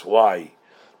 That's why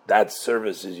that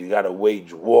service is you got to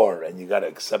wage war and you got to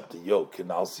accept the yoke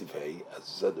in Al Sifhei, as I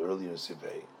said earlier in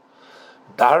Sifhei.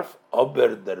 Darf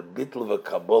ober der bittel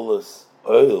v'kabbalas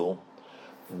oil,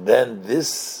 then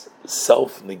this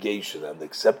self-negation and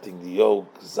accepting the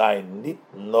yoke, zayin nit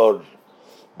nor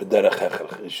b'derech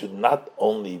hechrach, it should not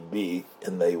only be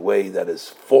in a way that is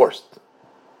forced,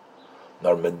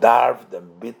 nor medarf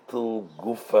dem bittel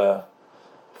gufa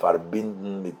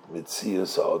verbinden mit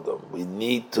Metzius Adam. We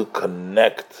need to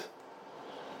connect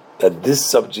that this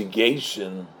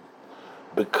subjugation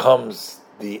becomes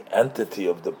the entity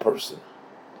of the person,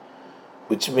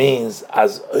 which means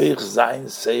as euch sein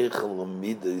seichel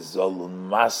umide sollen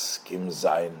maskim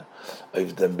sein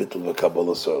auf dem bittel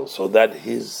v'kabbalah soil, so that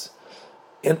his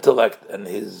intellect and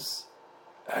his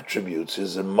attributes,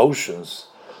 his emotions,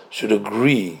 should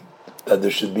agree that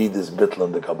there should be this bittel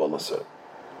in the Kabbalah soil.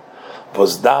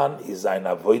 Was dann is ein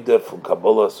avoider from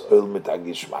Kabbalah's oil mit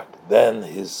agishmak. Then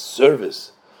his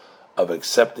service of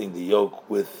accepting the yoke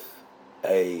with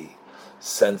a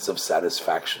sense of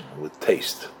satisfaction, with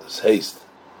taste, this haste.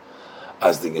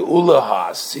 As the geula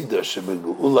ha'asida shebe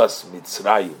geulas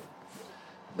mitzrayim,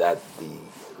 that the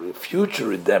future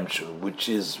redemption, which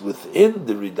is within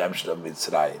the redemption of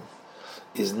Mitzrayim,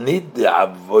 is nid the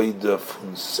avoider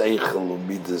from seichel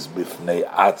umidas bifnei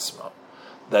atzma.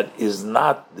 That is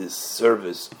not the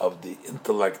service of the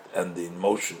intellect and the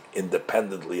emotion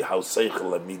independently, how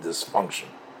seichel and midas function.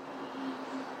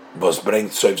 Was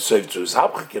bringt soif to his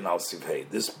habchikin al sivhei.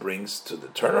 This brings to the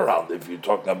turnaround if you're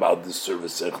talking about this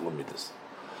service seichel and midas.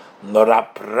 Nora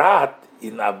prat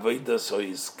in avoida so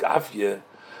is kafye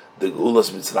the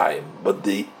geulas mitzrayim, but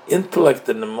the intellect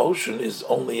and emotion is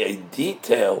only a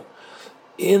detail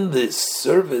in the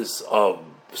service of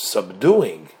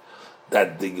subduing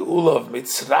that the geula of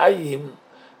Mitzrayim,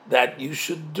 that you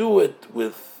should do it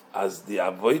with, as the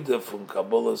avodah from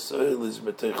Kabbalah soil is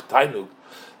metech tainug,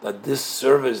 that this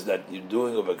service that you're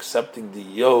doing of accepting the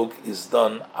yoke is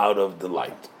done out of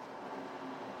delight.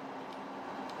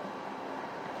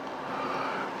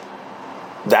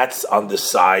 That's on the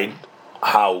side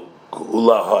how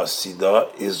geula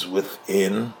hasida is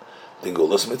within the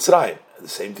geulas Mitzrayim. The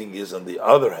same thing is on the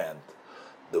other hand,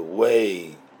 the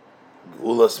way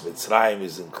Geulas Mitzrayim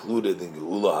is included in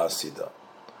Geula Hasida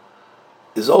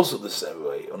is also the same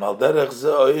way. Und al derech ze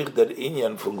euch der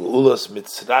inyan from Geulas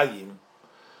Mitzrayim,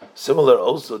 similar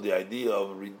also the idea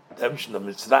of redemption of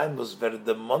Mitzrayim was ver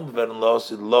the mond veren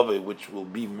losid love, which will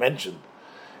be mentioned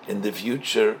in the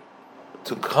future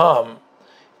to come,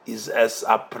 is as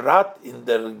a prat in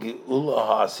der Geula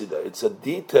Hasida. It's a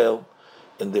detail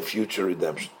in the future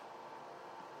redemption.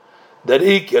 The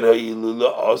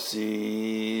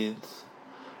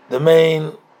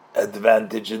main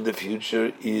advantage in the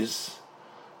future is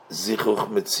zichuch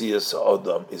metzias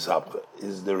adam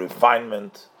is the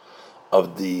refinement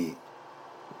of the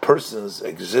person's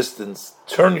existence.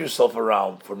 Turn yourself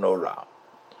around for no ra.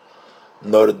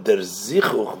 Nor der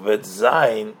zichuch vet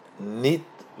zayin nit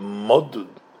modud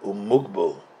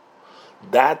umugbal.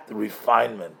 That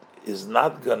refinement is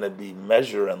not going to be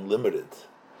measured and limited.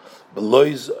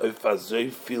 Belois auf so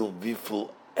viel wie viel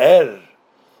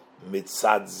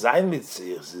mitzad sein mit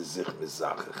sich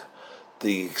misachich.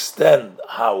 The extent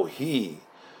how he,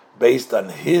 based on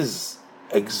his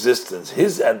existence,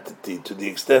 his entity, to the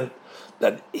extent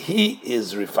that he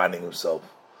is refining himself,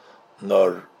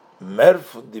 nor mer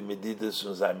von die medidas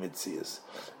von sein mitzias.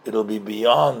 It'll be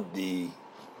beyond the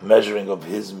measuring of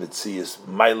his mitzias.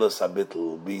 Milas habitl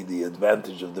will be the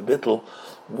advantage of the bitl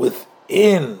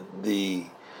within the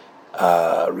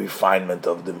refinement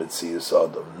of the mitzias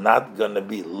adam. Not going to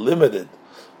be limited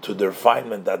to the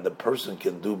refinement that the person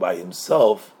can do by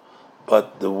himself,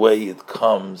 but the way it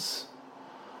comes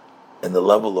in the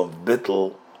level of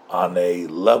bitl on a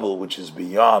level which is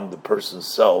beyond the person's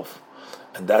self,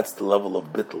 and that's the level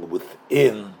of bitl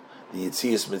within the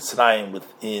Yetzias Mitzrayim,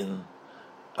 within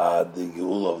the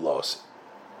Geula of Laos.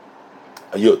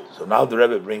 Ayud. So now the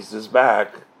Rebbe brings this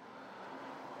back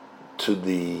to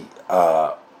the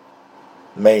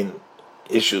main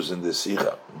issues in the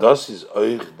Sikha. Das ist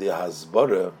euch die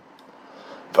Hasbara,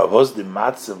 was die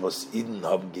Matzah, was Eden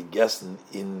haben gegessen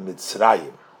in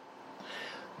Mitzrayim.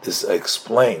 This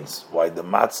explains why the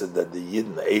matzah that the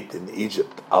Yidden ate in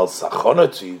Egypt, al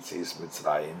sachona to Yitzias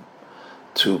Mitzrayim,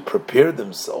 to prepare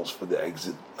themselves for the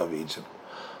exit of Egypt,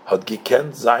 had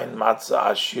gekent sein matzah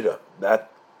ashira.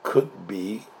 That could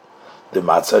be the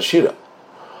matzah ashira.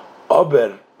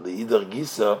 Aber leidar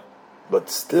gisa,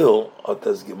 but still hat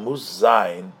es gemus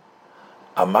sein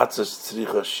a matzah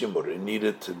tzricha shimur. It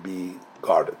needed to be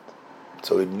guarded.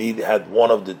 So it had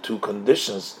one of the two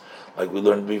conditions, like we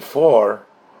learned before.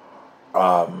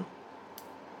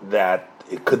 That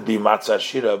it could be matzah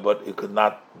shira, but it could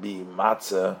not be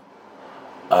matzah.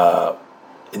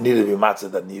 It needed to be matzah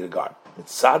that needed guard.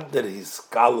 Mitzad der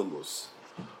hiskalulus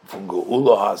from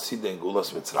geula ha'asid and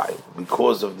geulas Mitzrayim,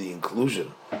 because of the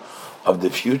inclusion of the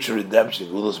future redemption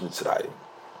geulas Mitzrayim,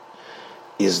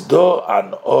 is do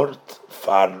an ort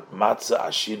far matzah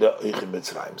ashira oich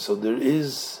Mitzrayim. So there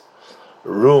is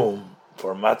room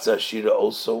for matzah ashira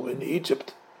also in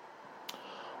Egypt.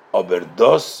 Aber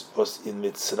das, was in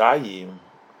Mitzrayim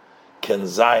can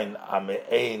sein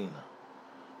amein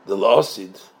the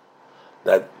losid,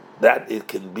 that it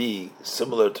can be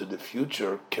similar to the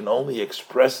future, can only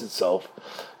express itself,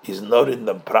 is not in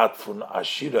the prat fun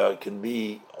ashira, can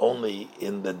be only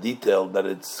in the detail that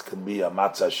it can be a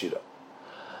matzah ashira.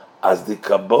 As the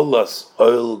Kabbalah's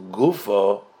oil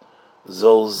gufa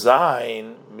zol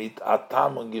sein mit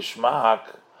atam und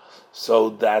geschmack, so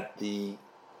that the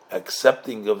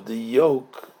accepting of the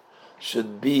yoke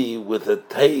should be with a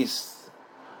taste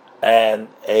and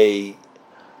a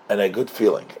good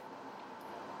feeling,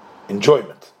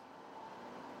 enjoyment.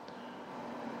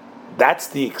 That's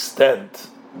the extent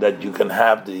that you can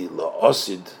have the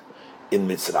la'osid in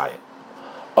Mitzrayim.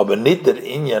 Aber nicht der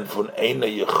Inyan von einer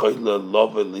Yechoyle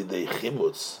Love Lidei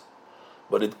Chimutz,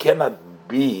 but it cannot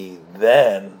be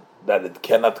then that it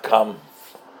cannot come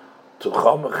to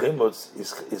Chom Chimutz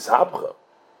is Habcha.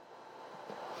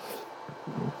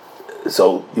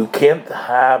 So you can't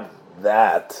have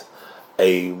that,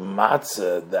 a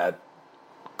matzah that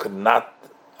could not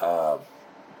come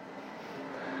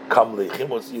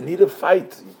lechimutz. You need a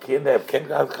fight. You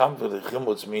cannot come to the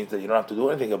chimutz means that you don't have to do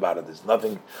anything about it. There's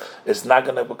nothing. It's not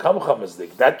going to become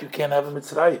chametzik. That you can't have in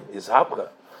Mitzrayim. Is hapcha.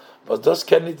 But das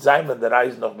kann nicht sein, when the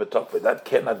eyes noch betokve. That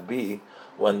cannot be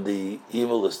when the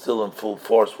evil is still in full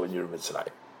force when you're in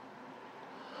Mitzrayim.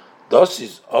 Das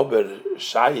ist aber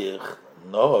shaykh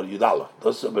nor Yudala.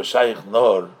 Das ist B'Shaykh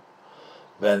nor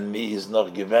when me is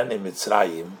noch given in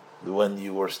Mitzrayim, when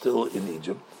you were still in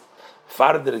Egypt,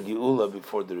 farther Geula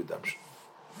before the redemption.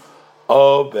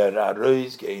 Aber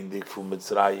Arois geindig from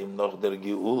Mitzrayim noch der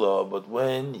Geula, but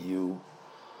when you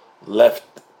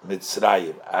left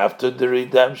Mitzrayim after the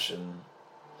redemption,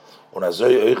 und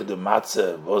azoi euch de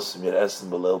Matzah was mir essen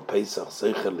belel Pesach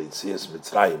sicher Yetzias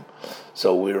Mitzrayim.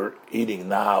 So we're eating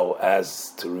now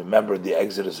as to remember the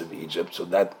exodus of Egypt. So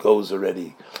that goes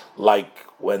already like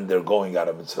when they're going out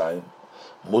of Mitzrayim.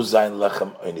 Muzayin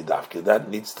lechem oinidavke. That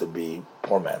needs to be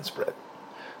poor man's bread.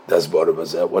 That's Borah.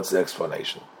 What's the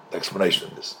explanation? The explanation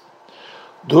of this.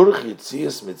 Durch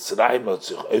Yetzias Mitzrayim hat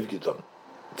sich aufgetan.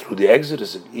 Through the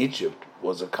exodus of Egypt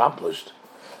was accomplished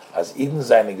as Eden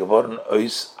seine geworden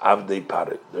ois avdei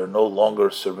Pare. They're no longer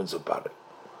servants of Pare.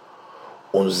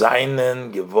 Und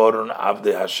seinen geworden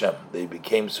avdei Hashem. They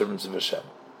became servants of Hashem.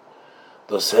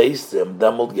 Das heißt, sie haben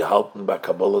damals gehalten bei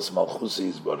Kabbalah's Malchus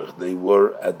Yisborach. They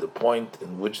were at the point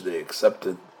in which they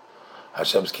accepted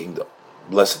Hashem's kingdom,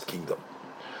 blessed kingdom.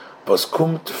 Was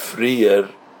kommt früher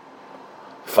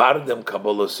vor dem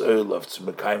Kabbalah's Oil of zu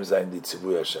Mekayim sein die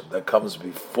Tzivui Hashem. That comes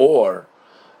before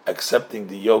accepting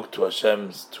the yoke to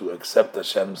accept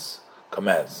Hashem's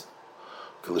commands.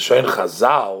 L'shoin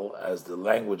Chazal, as the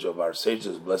language of our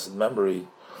sages, blessed memory,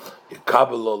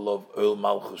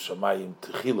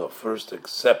 first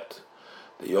accept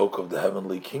the yoke of the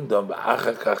heavenly kingdom, and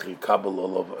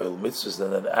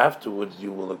then afterwards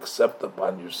you will accept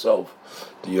upon yourself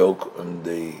the yoke and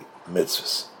the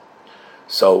mitzvahs.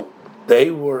 So they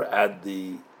were at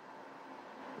the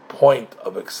point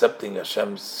of accepting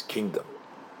Hashem's kingdom.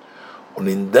 Und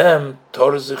in them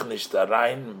tor sich nicht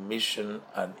rein mission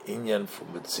an inyan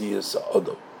from Metzias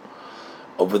Odom.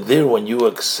 Over there, when you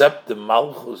accept the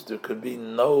Malchus, there could be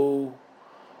no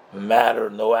matter,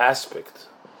 no aspect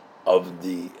of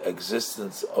the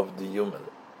existence of the human,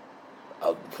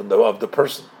 of the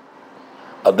person.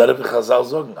 That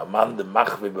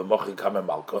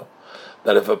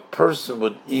if a person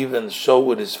would even show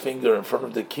with his finger in front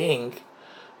of the king,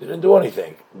 he didn't do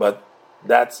anything. But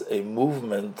that's a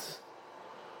movement,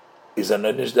 is an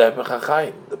onish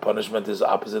de'epech. The punishment is the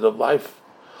opposite of life.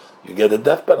 You get a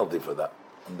death penalty for that.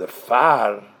 And the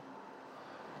far,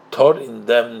 tor in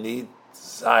them need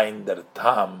sein der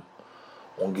tam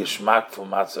und Geschmack for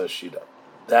Matzah Ashira.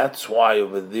 That's why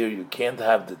over there you can't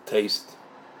have the taste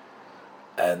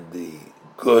and the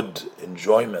good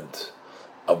enjoyment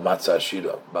of Matzah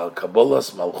Ashira. Bal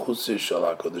Kabbalas Malchusi Shal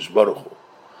HaKadosh Baruch Hu.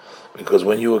 Because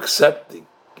when you accept the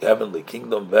heavenly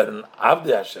kingdom, Veren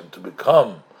Avdei Hashem, to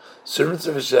become servants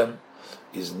of Hashem,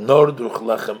 is nor durch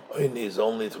lechem oini, is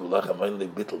only through lechem oini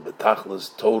bittul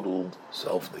betachlis, total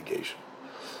self-negation.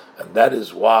 And that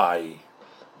is why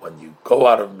when you go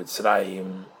out of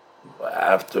Mitzrayim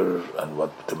after, and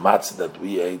what the matzah that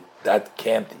we ate, that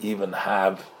can't even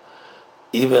have,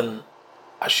 even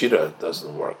Ashira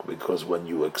doesn't work, because when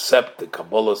you accept the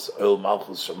Kabbalah's Oil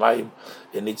Malchus Shemayim,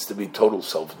 it needs to be total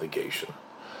self-negation.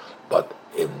 But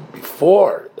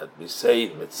before that we say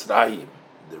in Mitzrayim,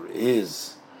 there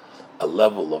is a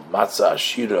level of Matzah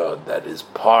Ashira that is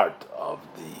part of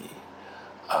the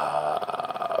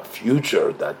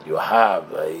future, that you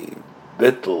have a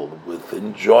bittul with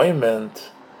enjoyment,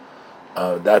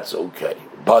 that's okay.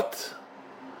 But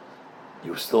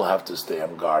you still have to stay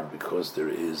on guard, because there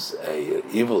is a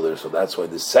evil there. So that's why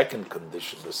the second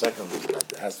condition,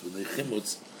 that has to be the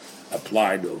chimutz,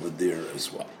 applied over there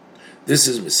as well. This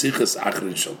is Mesichas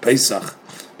Achrin Shal Pesach,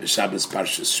 B'Shabbos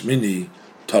Parshas Shmini,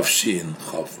 Tavshin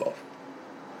Chof Vav.